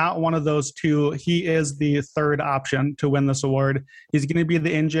 if it's not one of those two, he is the third option to win this award. He's going to be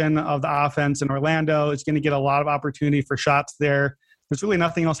the engine of the offense in Orlando. He's going to get a lot of opportunity for shots there. There's really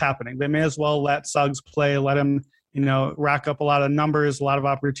nothing else happening. They may as well let Suggs play, let him, rack up a lot of numbers, a lot of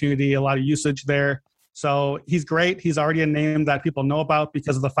opportunity, a lot of usage there. So he's great. He's already a name that people know about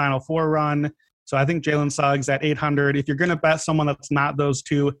because of the Final Four run. So I think Jalen Suggs at 800, if you're going to bet someone that's not those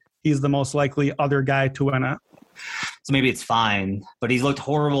two, he's the most likely other guy to win it. So maybe it's fine, but he's looked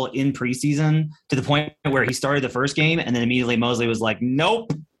horrible in preseason to the point where he started the first game and then immediately Mosley was like,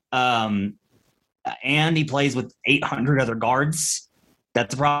 nope. And he plays with 800 other guards.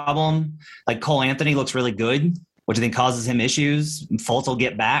 That's a problem. Like Cole Anthony looks really good, which I think causes him issues. Fultz will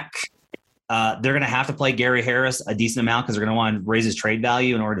get back. They're going to have to play Gary Harris a decent amount because they're going to want to raise his trade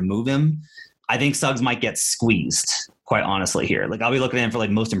value in order to move him. I think Suggs might get squeezed, quite honestly, here. Like I'll be looking at him for like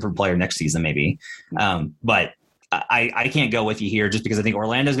most improved player next season, maybe. But I can't go with you here just because I think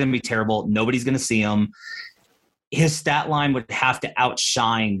Orlando's going to be terrible. Nobody's going to see him. His stat line would have to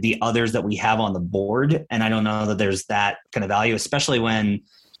outshine the others that we have on the board. And I don't know that there's that kind of value, especially when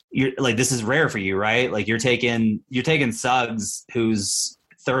you're like, this is rare for you, right? Like you're taking Suggs, who's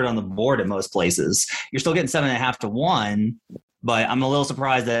third on the board at most places. You're still getting 7.5 to 1, but I'm a little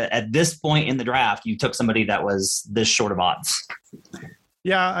surprised that at this point in the draft, you took somebody that was this short of odds.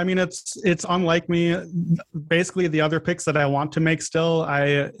 Yeah, I mean, it's unlike me. Basically, the other picks that I want to make still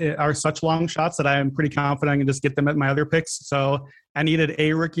are such long shots that I am pretty confident I can just get them at my other picks. So I needed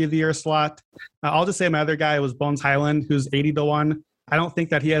a Rookie of the Year slot. I'll just say my other guy was Bones Highland, who's 80 to 1. I don't think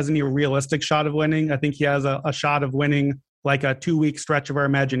that he has any realistic shot of winning. I think he has a shot of winning like a 2-week stretch of our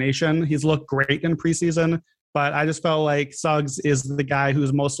imagination. He's looked great in preseason, but I just felt like Suggs is the guy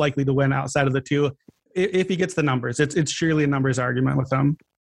who's most likely to win outside of the two. If he gets the numbers, it's surely a numbers argument with him.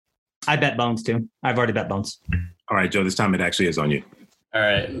 I bet Bones too. I've already bet Bones. All right, Joe, this time it actually is on you. All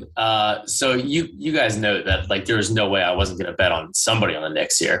right. So you guys know that like there was no way I wasn't going to bet on somebody on the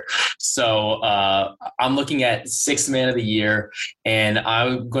Knicks here. So I'm looking at Sixth Man of the Year, and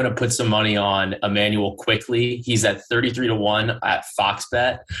I'm going to put some money on Emmanuel Quickley. He's at 33 to 1 at Fox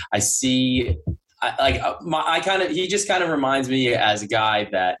Bet. I see. He just kind of reminds me as a guy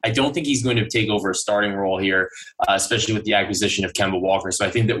that I don't think he's going to take over a starting role here, especially with the acquisition of Kemba Walker. So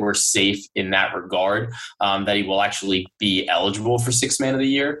I think that we're safe in that regard, that he will actually be eligible for Sixth Man of the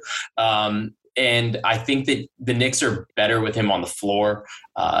Year. And I think that the Knicks are better with him on the floor.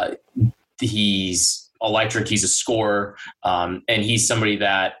 He's electric. He's a scorer. And he's somebody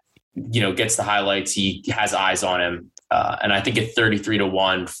that, gets the highlights. He has eyes on him. And I think at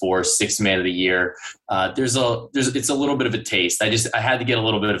 33-1 for sixth man of the year, it's a little bit of a taste. I had to get a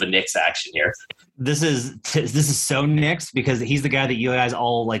little bit of a Knicks action here. This is so Knicks because he's the guy that you guys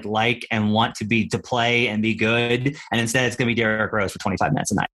all like and want to play and be good, and instead it's gonna be Derrick Rose for 25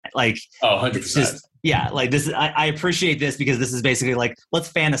 minutes a night. Like, 100%. Like this. I appreciate this because this is basically like,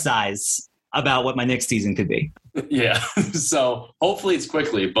 let's fantasize about what my Knicks season could be. Yeah. So hopefully it's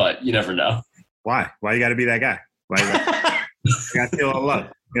quickly, but you never know. Why you got to be that guy? Why you got to steal all the love?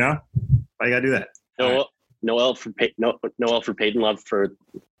 You know, why you got to do that? Noel for Peyton Love for.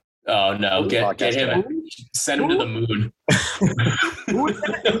 Oh no! Get him. Send him to the moon.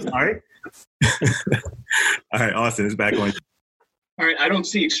 All right. All right, Austin is back on. All right, I don't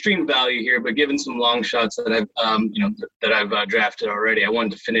see extreme value here, but given some long shots that I've drafted already, I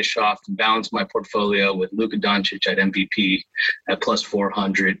wanted to finish off and balance my portfolio with Luka Doncic at MVP at plus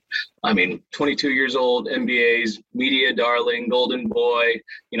 400. I mean, 22 years old, NBA's media darling, golden boy.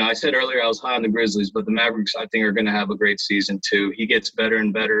 You know, I said earlier I was high on the Grizzlies, but the Mavericks, I think, are going to have a great season too. He gets better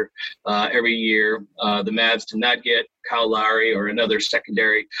and better every year. The Mavs to not get Kyle Lowry or another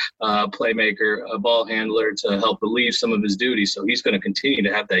secondary playmaker, a ball handler to help relieve some of his duties. So he's going to continue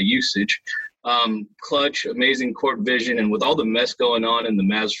to have that usage. Clutch, amazing court vision, and with all the mess going on in the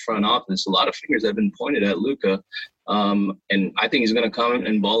Mavs front office, a lot of fingers have been pointed at Luka. And I think he's going to come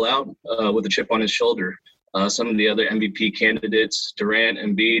and ball out with a chip on his shoulder. Some of the other MVP candidates, Durant,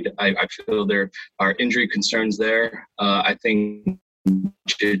 Embiid, I feel there are injury concerns there. I think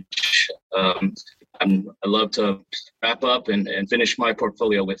I love to wrap up and finish my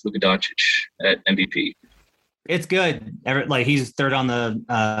portfolio with Luka Doncic at MVP. It's good. Like, he's third on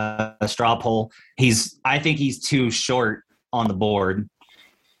the straw poll. I think he's too short on the board.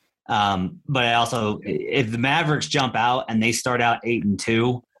 But I also, if the Mavericks jump out and they start out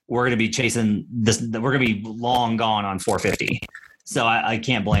 8-2, we're going to be chasing this. We're going to be long gone on 450. So I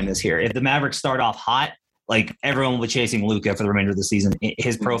can't blame this here. If the Mavericks start off hot, like, everyone will be chasing Luka for the remainder of the season.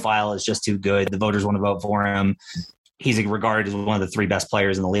 His profile is just too good. The voters want to vote for him. He's regarded as one of the three best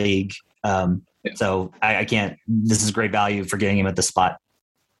players in the league. So I can't. This is great value for getting him at the spot.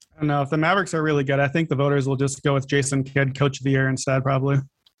 I don't know. If the Mavericks are really good, I think the voters will just go with Jason Kidd, Coach of the Year, instead, probably.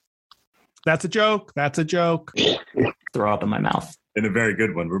 That's a joke. That's a joke. Throw up in my mouth. And a very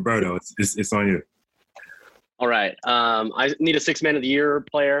good one. Roberto, it's on you. All right. I need a six man of the year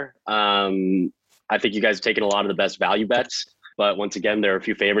player. I think you guys have taken a lot of the best value bets, but once again, there are a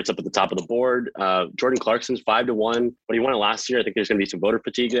few favorites up at the top of the board. Jordan Clarkson's 5-1, but he won it last year. I think there's going to be some voter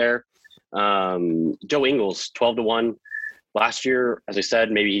fatigue there. Joe Ingles, 12-1. Last year, as I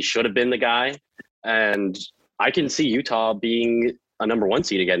said, maybe he should have been the guy. And I can see Utah being a number one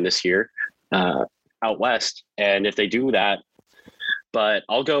seed again this year out west. And if they do that, but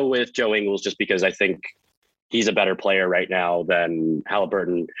I'll go with Joe Ingles just because I think he's a better player right now than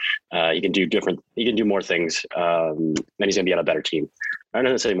Halliburton. He can do more things. And he's going to be on a better team. I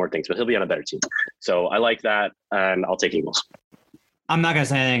don't necessarily more things, but he'll be on a better team. So I like that, and I'll take Ingles. I'm not going to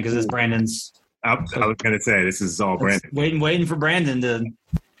say anything because it's Brandon's. I was going to say, this is all Brandon. Waiting for Brandon to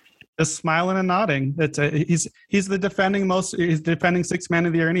just smiling and nodding. He's the defending sixth man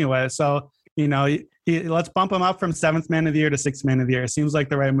of the year anyway. So, you know, let's bump him up from seventh man of the year to sixth man of the year. Seems like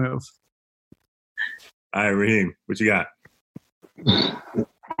the right move. All right, Raheem, what you got?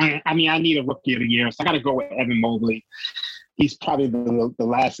 I mean, I need a rookie of the year, so I got to go with Evan Mobley. He's probably the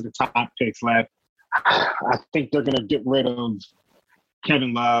last of the top picks left. I think they're going to get rid of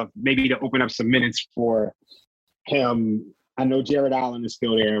Kevin Love, maybe to open up some minutes for him. I know Jared Allen is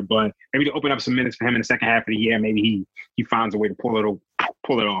still there, but maybe to open up some minutes for him in the second half of the year, maybe he finds a way to pull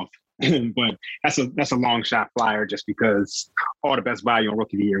it off. But that's a long shot flyer just because all the best value on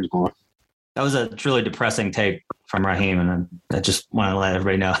rookie of the year is gone. That was a truly depressing take from Raheem, and I just want to let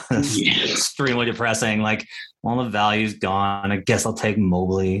everybody know it's extremely depressing. Like, all the value's gone. I guess I'll take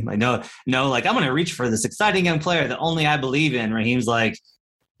Mobley. Like, no, like, I'm going to reach for this exciting young player that only I believe in. Raheem's like,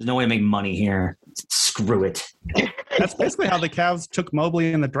 there's no way to make money here. Screw it. That's basically how the Cavs took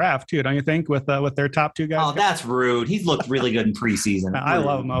Mobley in the draft too, don't you think? With their top two guys. Oh, that's rude. He's looked really good in preseason. I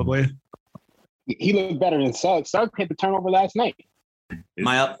love Mobley. He looked better than Suggs. Suggs hit the turnover last night.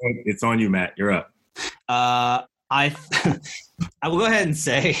 It's on you, Matt. You're up. I will go ahead and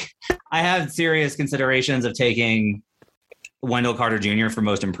say I have serious considerations of taking Wendell Carter Jr. for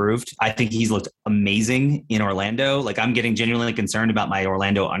most improved. I think he's looked amazing in Orlando. Like, I'm getting genuinely concerned about my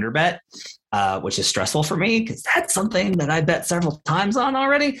Orlando under bet, which is stressful for me because that's something that I bet several times on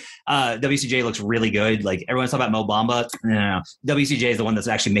already. WCJ looks really good. Like, everyone's talking about Mo Bamba. No. WCJ is the one that's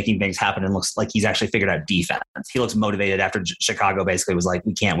actually making things happen and looks like he's actually figured out defense. He looks motivated after Chicago basically was like,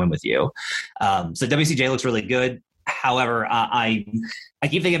 we can't win with you. So WCJ looks really good. However, I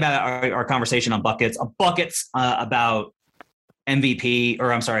keep thinking about our conversation on buckets about MVP,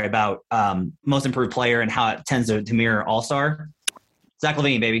 or I'm sorry, about most improved player and how it tends to mirror All-Star. Zach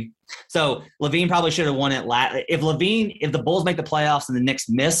LaVine, baby. So LaVine probably should have won it. If the Bulls make the playoffs and the Knicks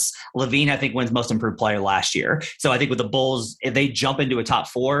miss, LaVine, I think, wins most improved player last year. So I think with the Bulls, if they jump into a top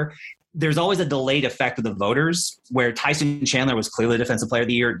 4, there's always a delayed effect with the voters, where Tyson Chandler was clearly defensive player of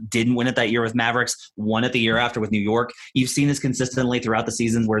the year, didn't win it that year with Mavericks, won it the year after with New York. You've seen this consistently throughout the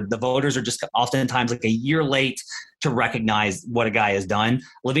season, where the voters are just oftentimes like a year late to recognize what a guy has done.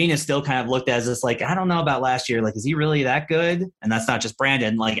 LaVine is still kind of looked as this, like, I don't know about last year. Like, is he really that good? And that's not just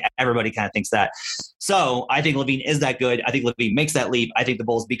Brandon. Like, everybody kind of thinks that. So I think LaVine is that good. I think LaVine makes that leap. I think the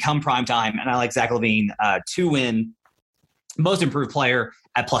Bulls become primetime, and I like Zach LaVine to win most improved player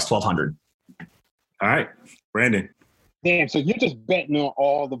at plus 1,200. All right, Brandon. Damn, so you're just betting on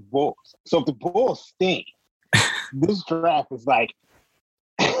all the Bulls. So if the Bulls stink, this draft is like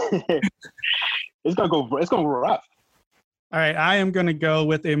it's gonna go rough. All right, I am gonna go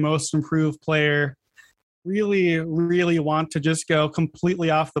with a most improved player. Really, really want to just go completely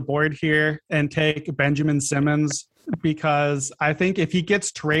off the board here and take Benjamin Simmons, because I think if he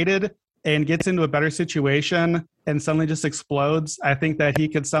gets traded and gets into a better situation and suddenly just explodes, I think that he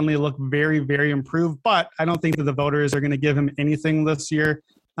could suddenly look very, very improved. But I don't think that the voters are going to give him anything this year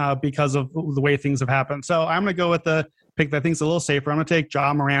because of the way things have happened. So I'm going to go with the pick that I think is a little safer. I'm going to take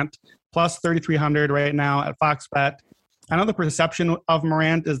Ja Morant plus 3,300 right now at Fox Bet. I know the perception of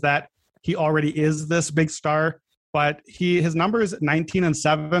Morant is that he already is this big star, but his numbers 19 and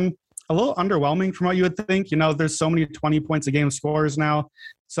 7, a little underwhelming from what you would think. You know, there's so many 20 points a game scorers now.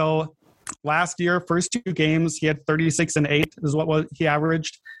 So last year, first 2 games, he had 36 and 8 is what he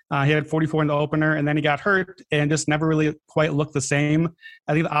averaged. He had 44 in the opener, and then he got hurt and just never really quite looked the same.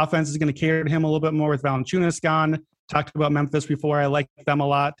 I think the offense is going to cater to him a little bit more with Valanciunas gone. Talked about Memphis before. I like them a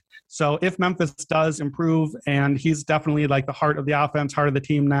lot. So if Memphis does improve, and he's definitely like the heart of the offense, heart of the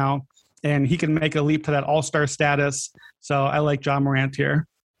team now, and he can make a leap to that all-star status. So I like Ja Morant here.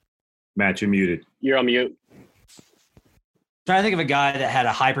 Matt, you're muted. You're on mute. Trying to think of a guy that had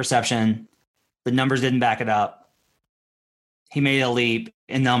a high perception. The numbers didn't back it up. He made a leap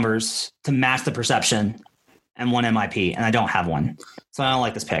in numbers to match the perception and won MIP, and I don't have one. So I don't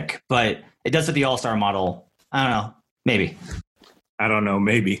like this pick. But it does fit the all-star model. I don't know. Maybe. I don't know.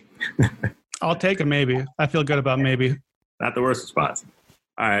 Maybe. I'll take a maybe. I feel good about maybe. Not the worst response.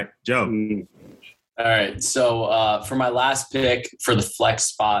 All right, Joe. All right. So for my last pick for the flex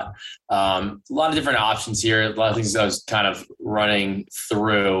spot, a lot of different options here. A lot of things I was kind of running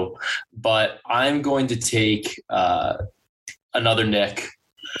through, but I'm going to take another Nick,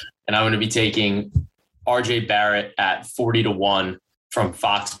 and I'm going to be taking RJ Barrett at 40-1 from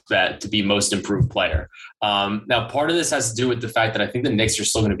Fox Bet to be most improved player. Now, part of this has to do with the fact that I think the Knicks are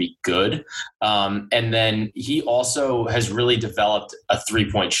still going to be good. And then he also has really developed a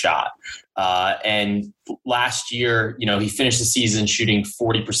 3-point shot. And last year, you know, he finished the season shooting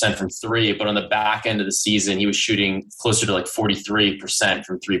 40% from 3, but on the back end of the season, he was shooting closer to like 43%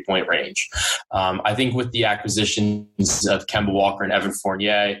 from 3-point range. I think with the acquisitions of Kemba Walker and Evan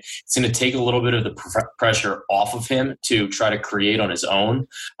Fournier, it's going to take a little bit of the pressure off of him to try to create on his own.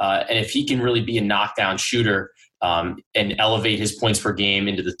 And if he can really be a knockdown shooter, and elevate his points per game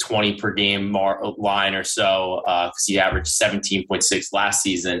into the 20 per game line or so, because he averaged 17.6 last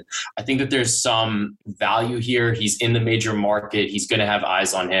season. I think that there's some value here. He's in the major market. He's going to have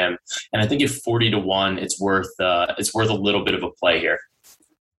eyes on him. And I think at 40-1, it's worth a little bit of a play here.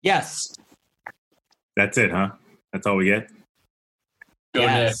 Yes. That's it, huh? That's all we get? Go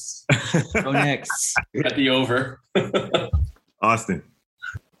yes. Knicks. Go Knicks. At the over. Austin.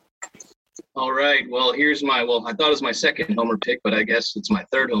 All right. Well, I thought it was my second homer pick, but I guess it's my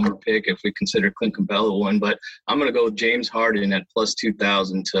third homer pick if we consider Clint Capella one. But I'm going to go with James Harden at plus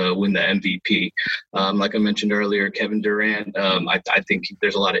 2,000 to win the MVP. Like I mentioned earlier, Kevin Durant, I think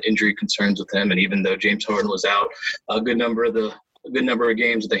there's a lot of injury concerns with him. And even though James Harden was out a good number of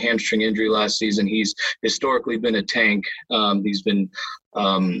games with a hamstring injury last season, he's historically been a tank. He's been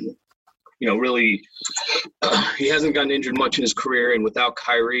really, he hasn't gotten injured much in his career, and without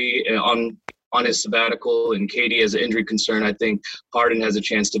Kyrie on his sabbatical and KD as an injury concern, I think Harden has a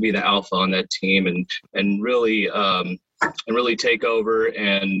chance to be the alpha on that team and really take over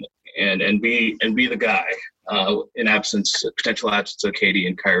and be the guy in potential absence of KD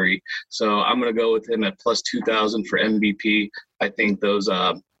and Kyrie. So I'm going to go with him at plus 2,000 for MVP. I think those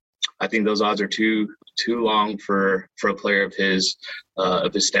odds are too long for a player of his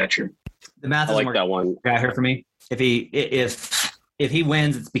if he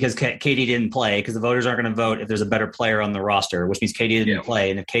wins, it's because KD didn't play, because the voters aren't going to vote if there's a better player on the roster, which means KD didn't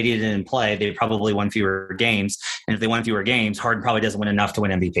play. And if KD didn't play, they probably won fewer games. And if they won fewer games, Harden probably doesn't win enough to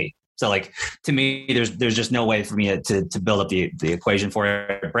win MVP. So, like, to me, there's just no way for me to build up the equation for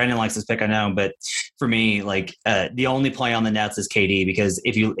it. Brandon likes this pick, I know, but for me, like, the only play on the Nets is KD, because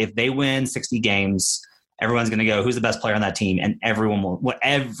if they win 60 games, everyone's going to go, who's the best player on that team? And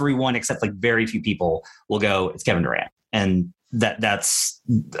everyone except like very few people will go, it's Kevin Durant. And that's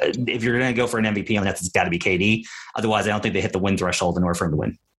if you're going to go for an MVP on that, it's got to be KD. Otherwise, I don't think they hit the win threshold in order for him to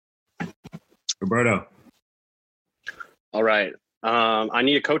win. Roberto. All right. I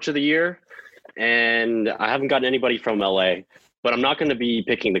need a coach of the year, and I haven't gotten anybody from LA, but I'm not going to be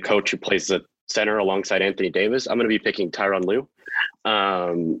picking the coach who plays the center alongside Anthony Davis. I'm going to be picking Tyronn Lue.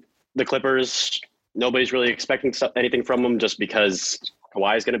 The Clippers, nobody's really expecting anything from them just because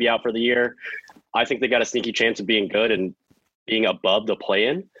Kawhi is going to be out for the year. I think they got a sneaky chance of being good and being above the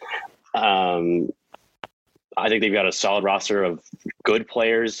play-in. I think they've got a solid roster of good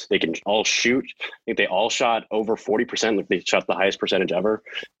players. They can all shoot. I think they all shot over 40%. They shot the highest percentage ever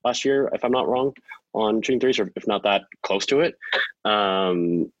last year, if I'm not wrong, on shooting threes, or if not that close to it.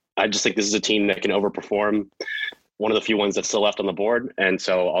 I just think this is a team that can overperform, one of the few ones that's still left on the board. And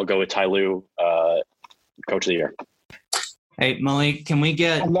so I'll go with Ty Lue, coach of the year. Hey, Malik, can we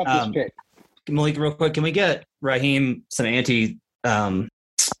get – I love this pick. Malik, real quick, can we get Raheem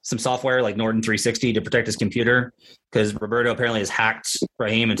some software like Norton 360 to protect his computer? Because Roberto apparently has hacked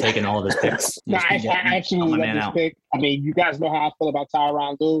Raheem and taken all of his picks. No, I actually love this pick. I mean, you guys know how I feel about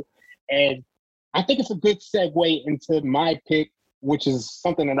Tyronn Lue, and I think it's a good segue into my pick, which is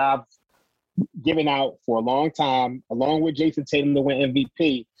something that I've given out for a long time, along with Jason Tatum to win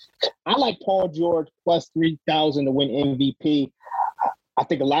MVP. I like Paul George plus 3,000 to win MVP. I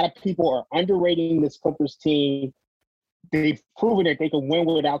think a lot of people are underrating this Clippers team. They've proven that they can win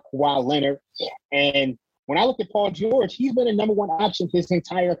without Kawhi Leonard. And when I look at Paul George, he's been a number one option his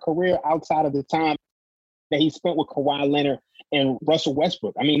entire career outside of the time that he spent with Kawhi Leonard and Russell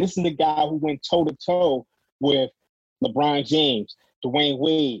Westbrook. I mean, this is the guy who went toe-to-toe with LeBron James, Dwayne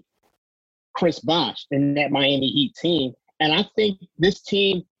Wade, Chris Bosh in that Miami Heat team. And I think this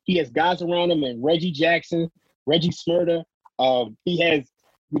team, he has guys around him, and Reggie Jackson, Reggie Smurda. He has,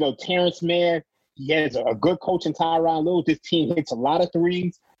 Terrence Mann. He has a good coach in Tyronn Lue. This team hits a lot of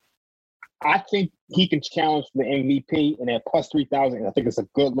threes. I think he can challenge for the MVP, and at plus 3,000, I think it's a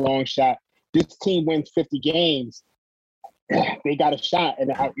good long shot. This team wins 50 games. They got a shot.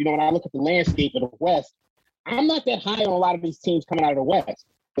 And, when I look at the landscape of the West, I'm not that high on a lot of these teams coming out of the West.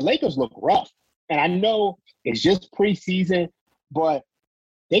 The Lakers look rough. And I know it's just preseason, but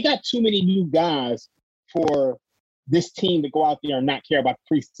they got too many new guys for this team to go out there and not care about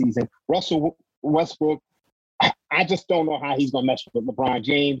the preseason. Russell Westbrook, I just don't know how he's going to mesh with LeBron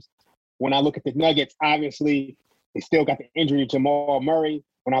James. When I look at the Nuggets, obviously, they still got the injury of Jamal Murray.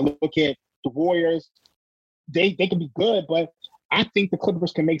 When I look at the Warriors, they can be good, but I think the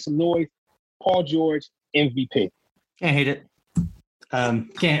Clippers can make some noise. Paul George, MVP. Can't hate it.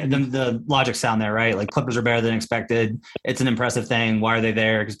 The logic sound there, right? Like, Clippers are better than expected. It's an impressive thing. Why are they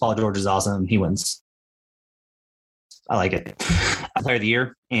there? Because Paul George is awesome. He wins. I like it. Player of the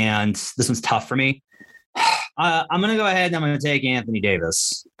year, and this one's tough for me. I'm going to go ahead and I'm going to take Anthony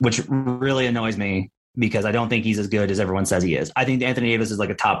Davis, which really annoys me because I don't think he's as good as everyone says he is. I think Anthony Davis is like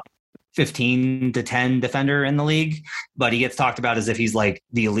a top 15 to 10 defender in the league, but he gets talked about as if he's like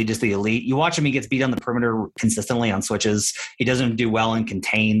the elitist, the elite. You watch him, he gets beat on the perimeter consistently on switches. He doesn't do well in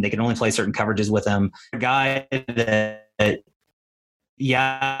contain. They can only play certain coverages with him. A guy that,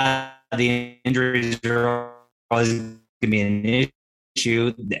 the injuries are always going to be an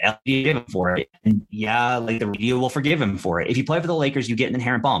issue. The LA give him for it. And the media will forgive him for it. If you play for the Lakers, you get an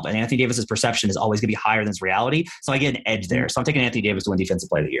inherent bump. And Anthony Davis's perception is always going to be higher than his reality. So I get an edge there. So I'm taking Anthony Davis to win Defensive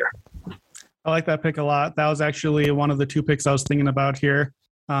Player of the Year. I like that pick a lot. That was actually one of the two picks I was thinking about here.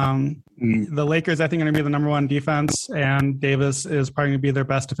 The Lakers, I think, are going to be the number one defense, and Davis is probably going to be their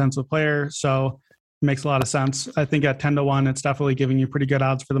best defensive player. So it makes a lot of sense. I think at 10-1, it's definitely giving you pretty good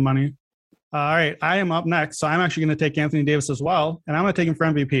odds for the money. All right, I am up next. So I'm actually going to take Anthony Davis as well, and I'm going to take him for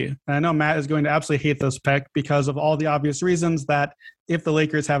MVP. And I know Matt is going to absolutely hate this pick because of all the obvious reasons that if the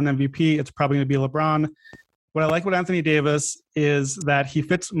Lakers have an MVP, it's probably going to be LeBron. What I like with Anthony Davis is that he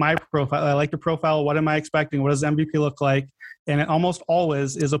fits my profile. I like the profile. What am I expecting? What does MVP look like? And it almost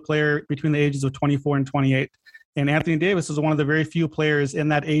always is a player between the ages of 24 and 28. And Anthony Davis is one of the very few players in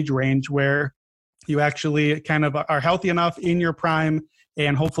that age range where you actually kind of are healthy enough in your prime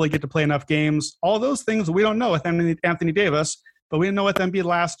and hopefully get to play enough games. All those things we don't know with Anthony Davis, but we didn't know with Embiid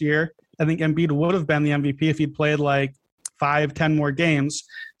last year. I think Embiid would have been the MVP if he'd played like 5-10 more games.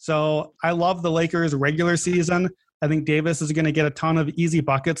 So I love the Lakers regular season. I think Davis is going to get a ton of easy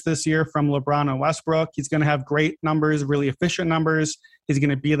buckets this year from LeBron and Westbrook. He's going to have great numbers, really efficient numbers. He's going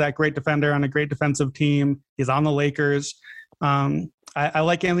to be that great defender on a great defensive team. He's on the Lakers. I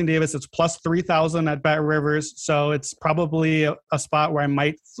like Anthony Davis. It's plus 3,000 at Bet Rivers. So it's probably a spot where I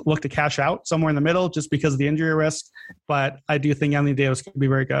might look to cash out somewhere in the middle just because of the injury risk. But I do think Anthony Davis could be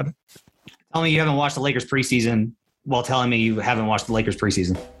very good. Tell me you haven't watched the Lakers preseason while telling me you haven't watched the Lakers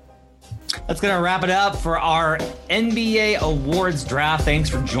preseason. That's going to wrap it up for our NBA awards draft. Thanks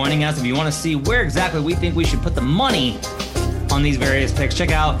for joining us. If you want to see where exactly we think we should put the money on these various picks,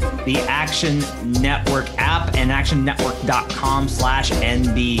 check out the Action Network app and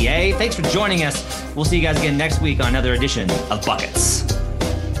actionnetwork.com/NBA. Thanks for joining us. We'll see you guys again next week on another edition of Buckets.